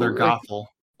 Now, Mother Gothel.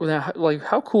 Like,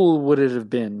 how cool would it have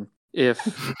been if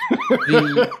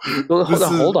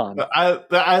hold on.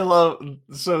 I love,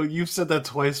 so you've said that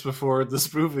twice before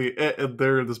this movie,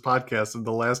 there in this podcast, and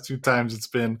the last two times it's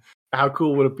been, how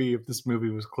cool would it be if this movie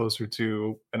was closer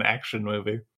to an action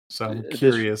movie? So I'm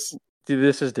curious.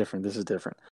 This is different.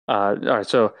 All right,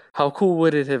 so how cool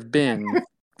would it have been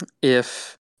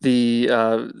if the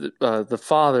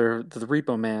father, the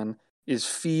Repo Man, is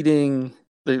feeding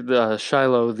the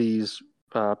Shiloh these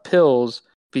pills,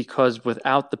 because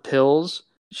without the pills,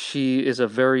 she is a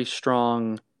very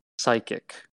strong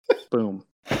psychic. Boom.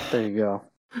 There you go.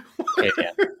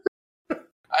 Yeah.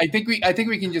 I think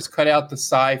we can just cut out the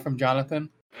sigh from Jonathan.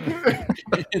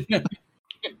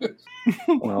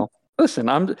 Well,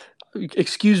 listen,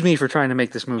 excuse me for trying to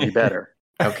make this movie better.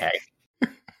 Okay.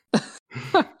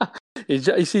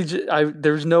 You see,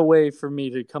 there's no way for me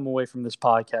to come away from this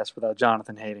podcast without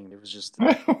Jonathan hating. It was just,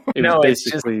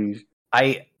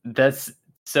 that's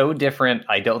so different.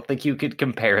 I don't think you could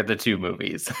compare the two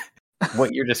movies.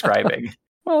 What you're describing.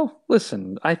 Well,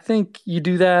 listen, I think you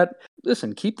do that.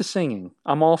 Listen, keep the singing.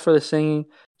 I'm all for the singing.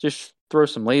 Just throw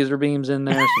some laser beams in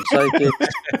there, some psychics.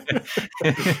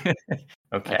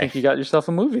 Okay. I think you got yourself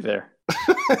a movie there.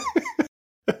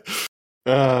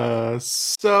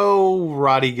 So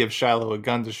Roddy gives Shiloh a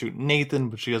gun to shoot Nathan,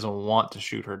 but she doesn't want to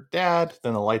shoot her dad.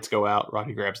 Then the lights go out.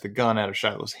 Roddy grabs the gun out of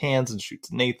Shiloh's hands and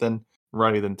shoots Nathan.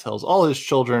 Roddy then tells all his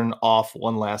children off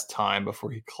one last time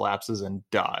before he collapses and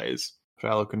dies.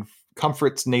 Shiloh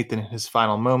comforts Nathan in his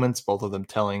final moments, both of them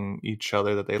telling each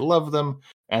other that they love them,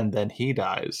 and then he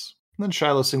dies. And then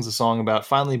Shiloh sings a song about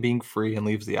finally being free and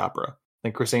leaves the opera.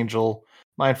 Then Chris Angel,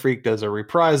 Mind Freak, does a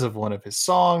reprise of one of his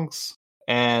songs,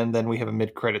 and then we have a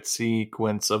mid-credit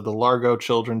sequence of the Largo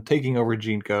children taking over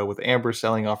Jinko, with Amber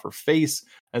selling off her face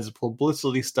as a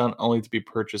publicity stunt only to be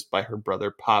purchased by her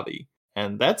brother Pavi.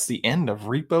 And that's the end of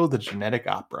Repo, the Genetic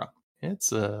Opera.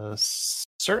 It's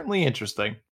certainly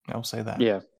interesting. I'll say that.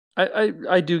 Yeah,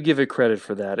 I do give it credit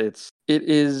for that. It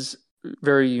is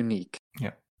very unique.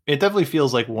 Yeah, it definitely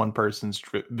feels like one person's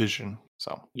vision.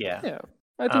 So yeah,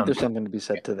 I think there's something to be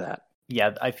said to that.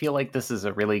 Yeah, I feel like this is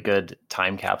a really good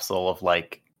time capsule of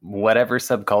like whatever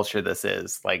subculture this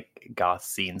is, like goth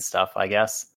scene stuff, I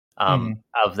guess, of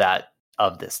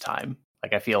this time.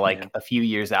 Like I feel like a few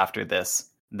years after this,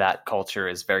 that culture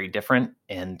is very different,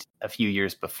 and a few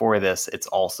years before this, it's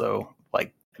also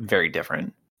like very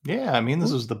different. Yeah, I mean,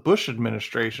 this was the Bush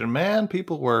administration, man.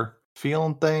 People were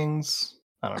feeling things.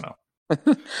 I don't know.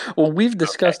 Well, we've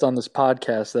discussed on this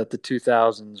podcast that the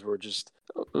 2000s were just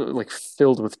like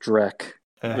filled with dreck.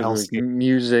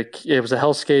 Music. It was a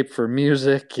hellscape for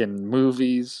music and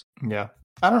movies. Yeah.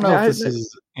 I don't know if this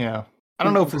is. Yeah. I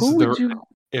don't know if this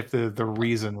is the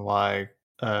reason why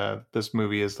this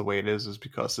movie is the way it is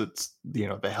because it's, the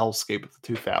hellscape of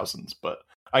the 2000s. But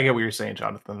I get what you're saying,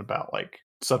 Jonathan, about like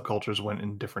subcultures went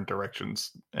in different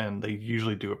directions, and they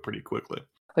usually do it pretty quickly.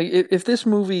 Like if this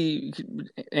movie,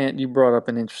 and you brought up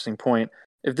an interesting point,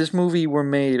 if this movie were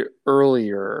made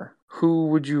earlier, who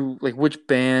would you like? Which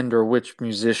band or which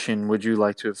musician would you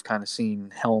like to have kind of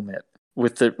seen helmet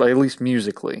with it, like, at least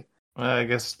musically? I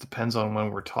guess it depends on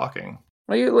when we're talking.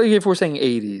 Like if we're saying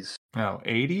 80s. No,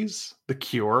 80s? The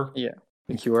Cure. Yeah,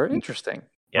 The Cure. Interesting.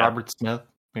 Yeah. Robert Smith.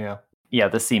 Yeah. Yeah,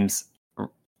 this seems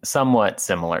somewhat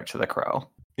similar to The Crow.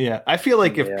 Yeah, I feel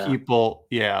like if people,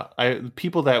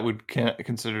 people that would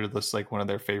consider this like one of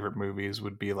their favorite movies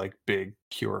would be like big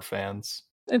Cure fans.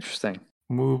 Interesting.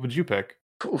 Who would you pick?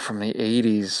 From the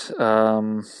 80s.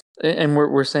 And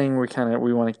we're saying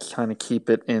we want to kind of keep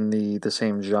it in the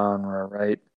same genre,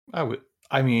 right? I would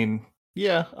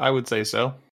say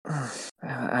so.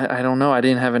 I don't know. I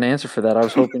didn't have an answer for that. I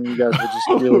was hoping you guys would just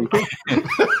really.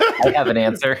 I have an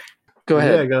answer. Go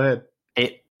ahead. Yeah, go ahead.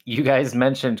 You guys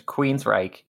mentioned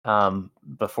Queensryche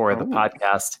before the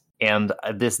podcast, and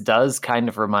this does kind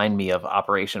of remind me of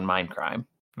Operation Mindcrime.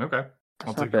 Okay,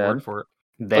 I'll take your word for it.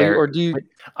 Or do you?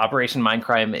 Operation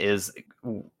Mindcrime is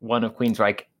one of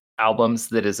Queensryche albums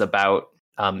that is about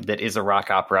that is a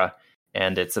rock opera,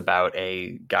 and it's about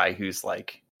a guy who's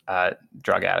like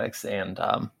drug addicts and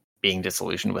being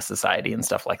disillusioned with society and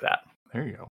stuff like that. There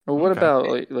you go. Well, what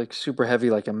about like super heavy,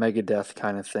 like a Megadeth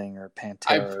kind of thing, or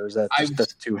Pantera? Or is that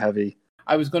that's too heavy?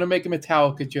 I was going to make a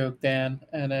Metallica joke, Dan,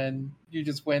 and then you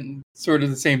just went in sort of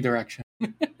the same direction.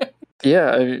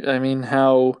 Yeah, I mean,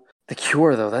 how The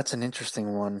Cure though? That's an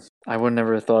interesting one. I would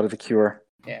never have thought of The Cure.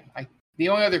 Yeah, the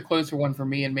only other closer one for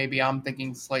me, and maybe I'm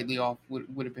thinking slightly off,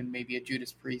 would have been maybe a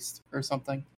Judas Priest or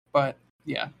something. But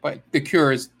yeah, but The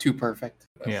Cure is too perfect.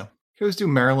 Yeah, he always do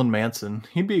Marilyn Manson.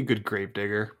 He'd be a good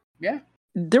gravedigger. Yeah.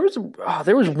 There was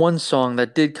one song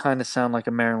that did kind of sound like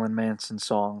a Marilyn Manson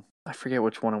song. I forget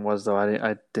which one it was though.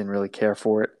 I didn't really care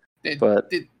for it,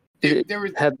 but it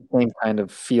had the same kind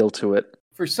of feel to it.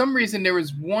 For some reason, there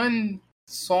was one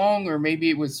song, or maybe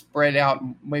it was spread out.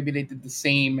 Maybe they did the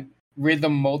same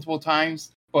rhythm multiple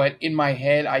times, but in my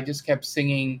head, I just kept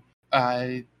singing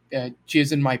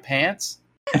 "Jizz in My Pants."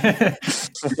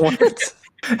 What?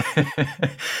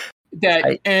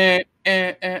 That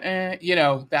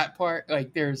that part,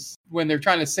 like there's when they're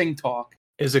trying to sing talk.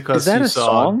 Is it because you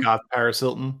saw Goth Paris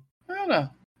Hilton? I don't know.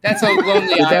 That's a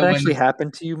Lonely Did that Island. actually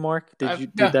happen to you, Mark? Did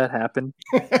that happen?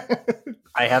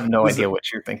 I have no idea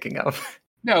what you're thinking of.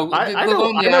 No, I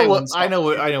know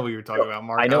what you're talking about,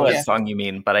 Mark. I know what song you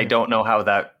mean, but I don't know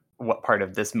what part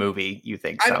of this movie you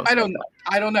think sounds. I don't know.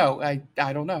 I don't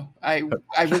know. I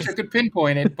wish I could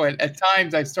pinpoint it, but at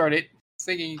times I started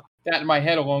singing that in my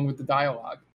head along with the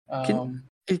dialogue.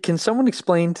 Can someone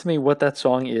explain to me what that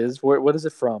song is? What is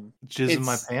it from? Jizz in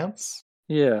My Pants?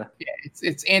 Yeah. Yeah,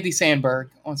 it's Andy Samberg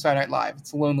on Saturday Night Live.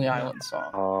 It's a Lonely Island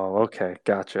song. Oh, okay.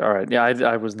 Gotcha. All right. Yeah,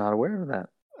 I was not aware of that.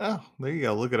 Oh, there you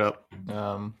go. Look it up.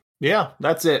 Yeah,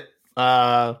 that's it.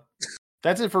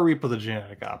 That's it for Repo the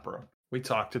Genetic Opera. We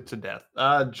talked it to death.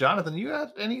 Jonathan, you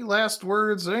got any last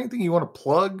words? Anything you want to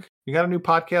plug? You got a new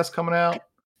podcast coming out?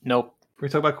 Nope. Can we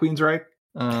talk about Queensryche?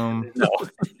 No.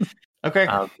 Okay.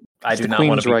 I do not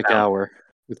want to be Queensryche Hour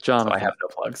with Jonathan. So I have no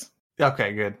plugs.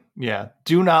 Okay, good. Yeah.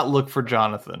 Do not look for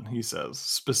Jonathan, he says,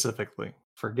 specifically.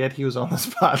 forget he was on this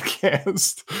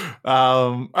podcast.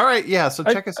 All right, yeah. So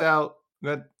check us out.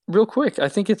 Real quick, I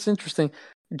think it's interesting.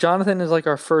 Jonathan is like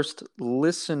our first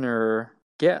listener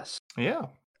guest. Yeah.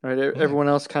 Right. Everyone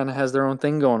else kind of has their own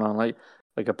thing going on, like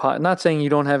a pot. Not saying you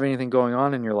don't have anything going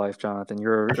on in your life, Jonathan.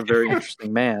 You're a very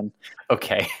interesting man.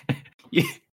 Okay.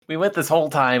 We went this whole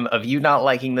time of you not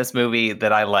liking this movie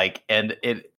that I like, and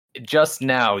it just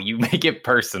now you make it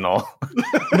personal.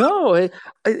 No,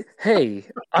 hey,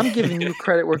 I'm giving you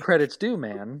credit where credit's due,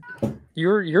 man.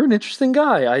 You're an interesting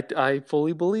guy. I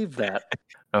fully believe that.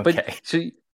 Okay. But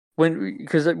see,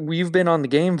 because we've been on the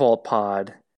Game Vault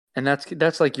pod, and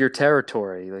that's like your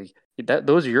territory. Like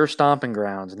those are your stomping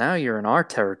grounds. Now you're in our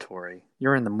territory.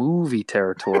 You're in the movie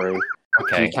territory.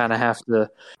 Okay. So you kind of have to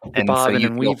bobbing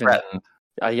and weaving.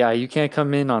 Yeah, you can't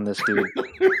come in on this, dude.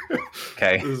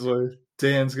 Okay. This is why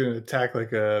Dan's going to attack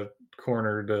like a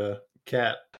cornered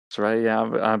cat. That's right.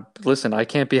 Yeah. Listen, I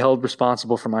can't be held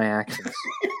responsible for my actions.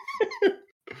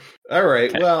 All right.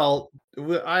 Okay. Well,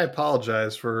 I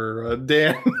apologize for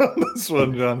Dan on this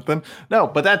one, Jonathan. No,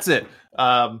 but that's it.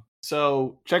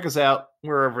 So check us out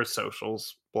wherever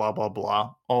socials, blah, blah,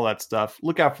 blah, all that stuff.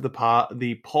 Look out for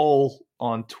the poll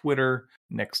on Twitter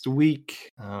next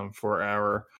week for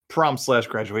our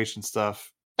prom/graduation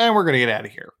stuff. And we're going to get out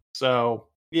of here. So,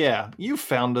 yeah, you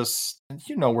found us.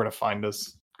 You know where to find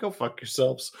us. Go fuck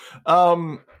yourselves.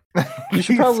 You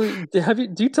should probably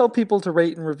do you tell people to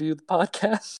rate and review the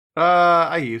podcast?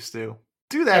 I used to.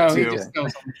 Do that too.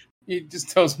 He just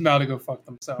tells them how to go fuck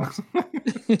themselves.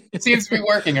 It seems to be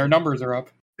working. Our numbers are up.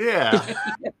 Yeah.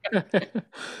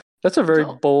 That's a very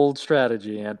bold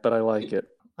strategy, Ant, but I like it.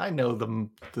 I know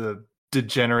the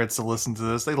degenerates that listen to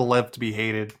this. They love to be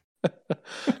hated.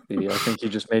 Yeah, I think you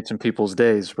just made some people's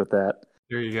days with that.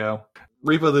 There you go.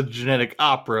 Repo the Genetic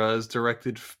Opera is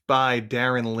directed by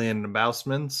Darren Lynn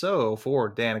Bousman. So for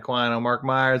Dan Aquino, Mark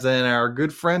Myers, and our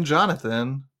good friend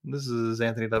Jonathan, this is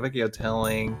Anthony Delvecchio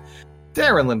telling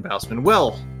Darren Lynn Bousman,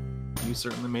 well, you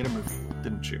certainly made a movie,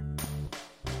 didn't you?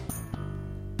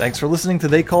 Thanks for listening to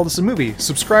They Called Us a Movie.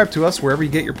 Subscribe to us wherever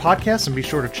you get your podcasts, and be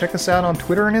sure to check us out on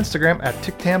Twitter and Instagram at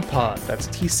TicTamPod. That's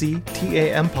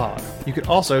TCTAM Pod. You can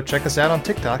also check us out on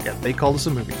TikTok at They Called Us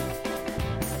a Movie.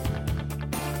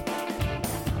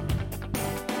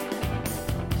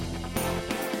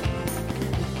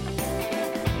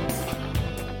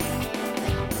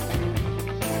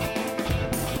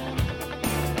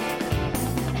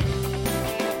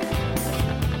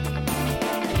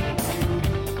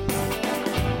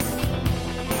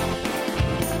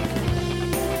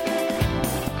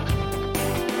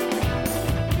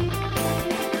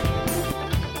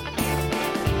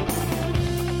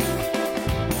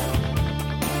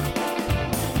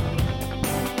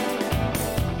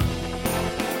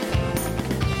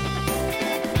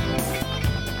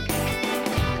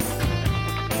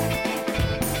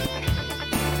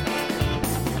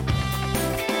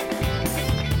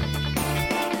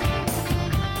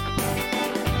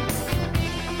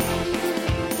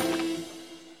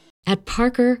 At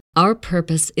Parker, our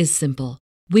purpose is simple.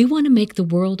 We want to make the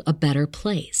world a better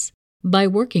place by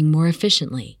working more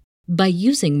efficiently, by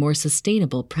using more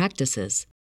sustainable practices,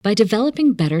 by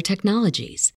developing better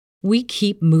technologies. We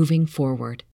keep moving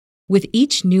forward. With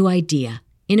each new idea,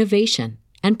 innovation,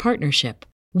 and partnership,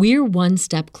 we're one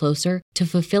step closer to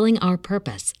fulfilling our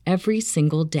purpose every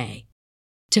single day.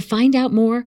 To find out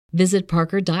more, visit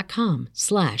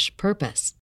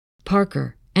parker.com/purpose.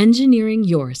 Parker, engineering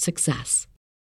your success.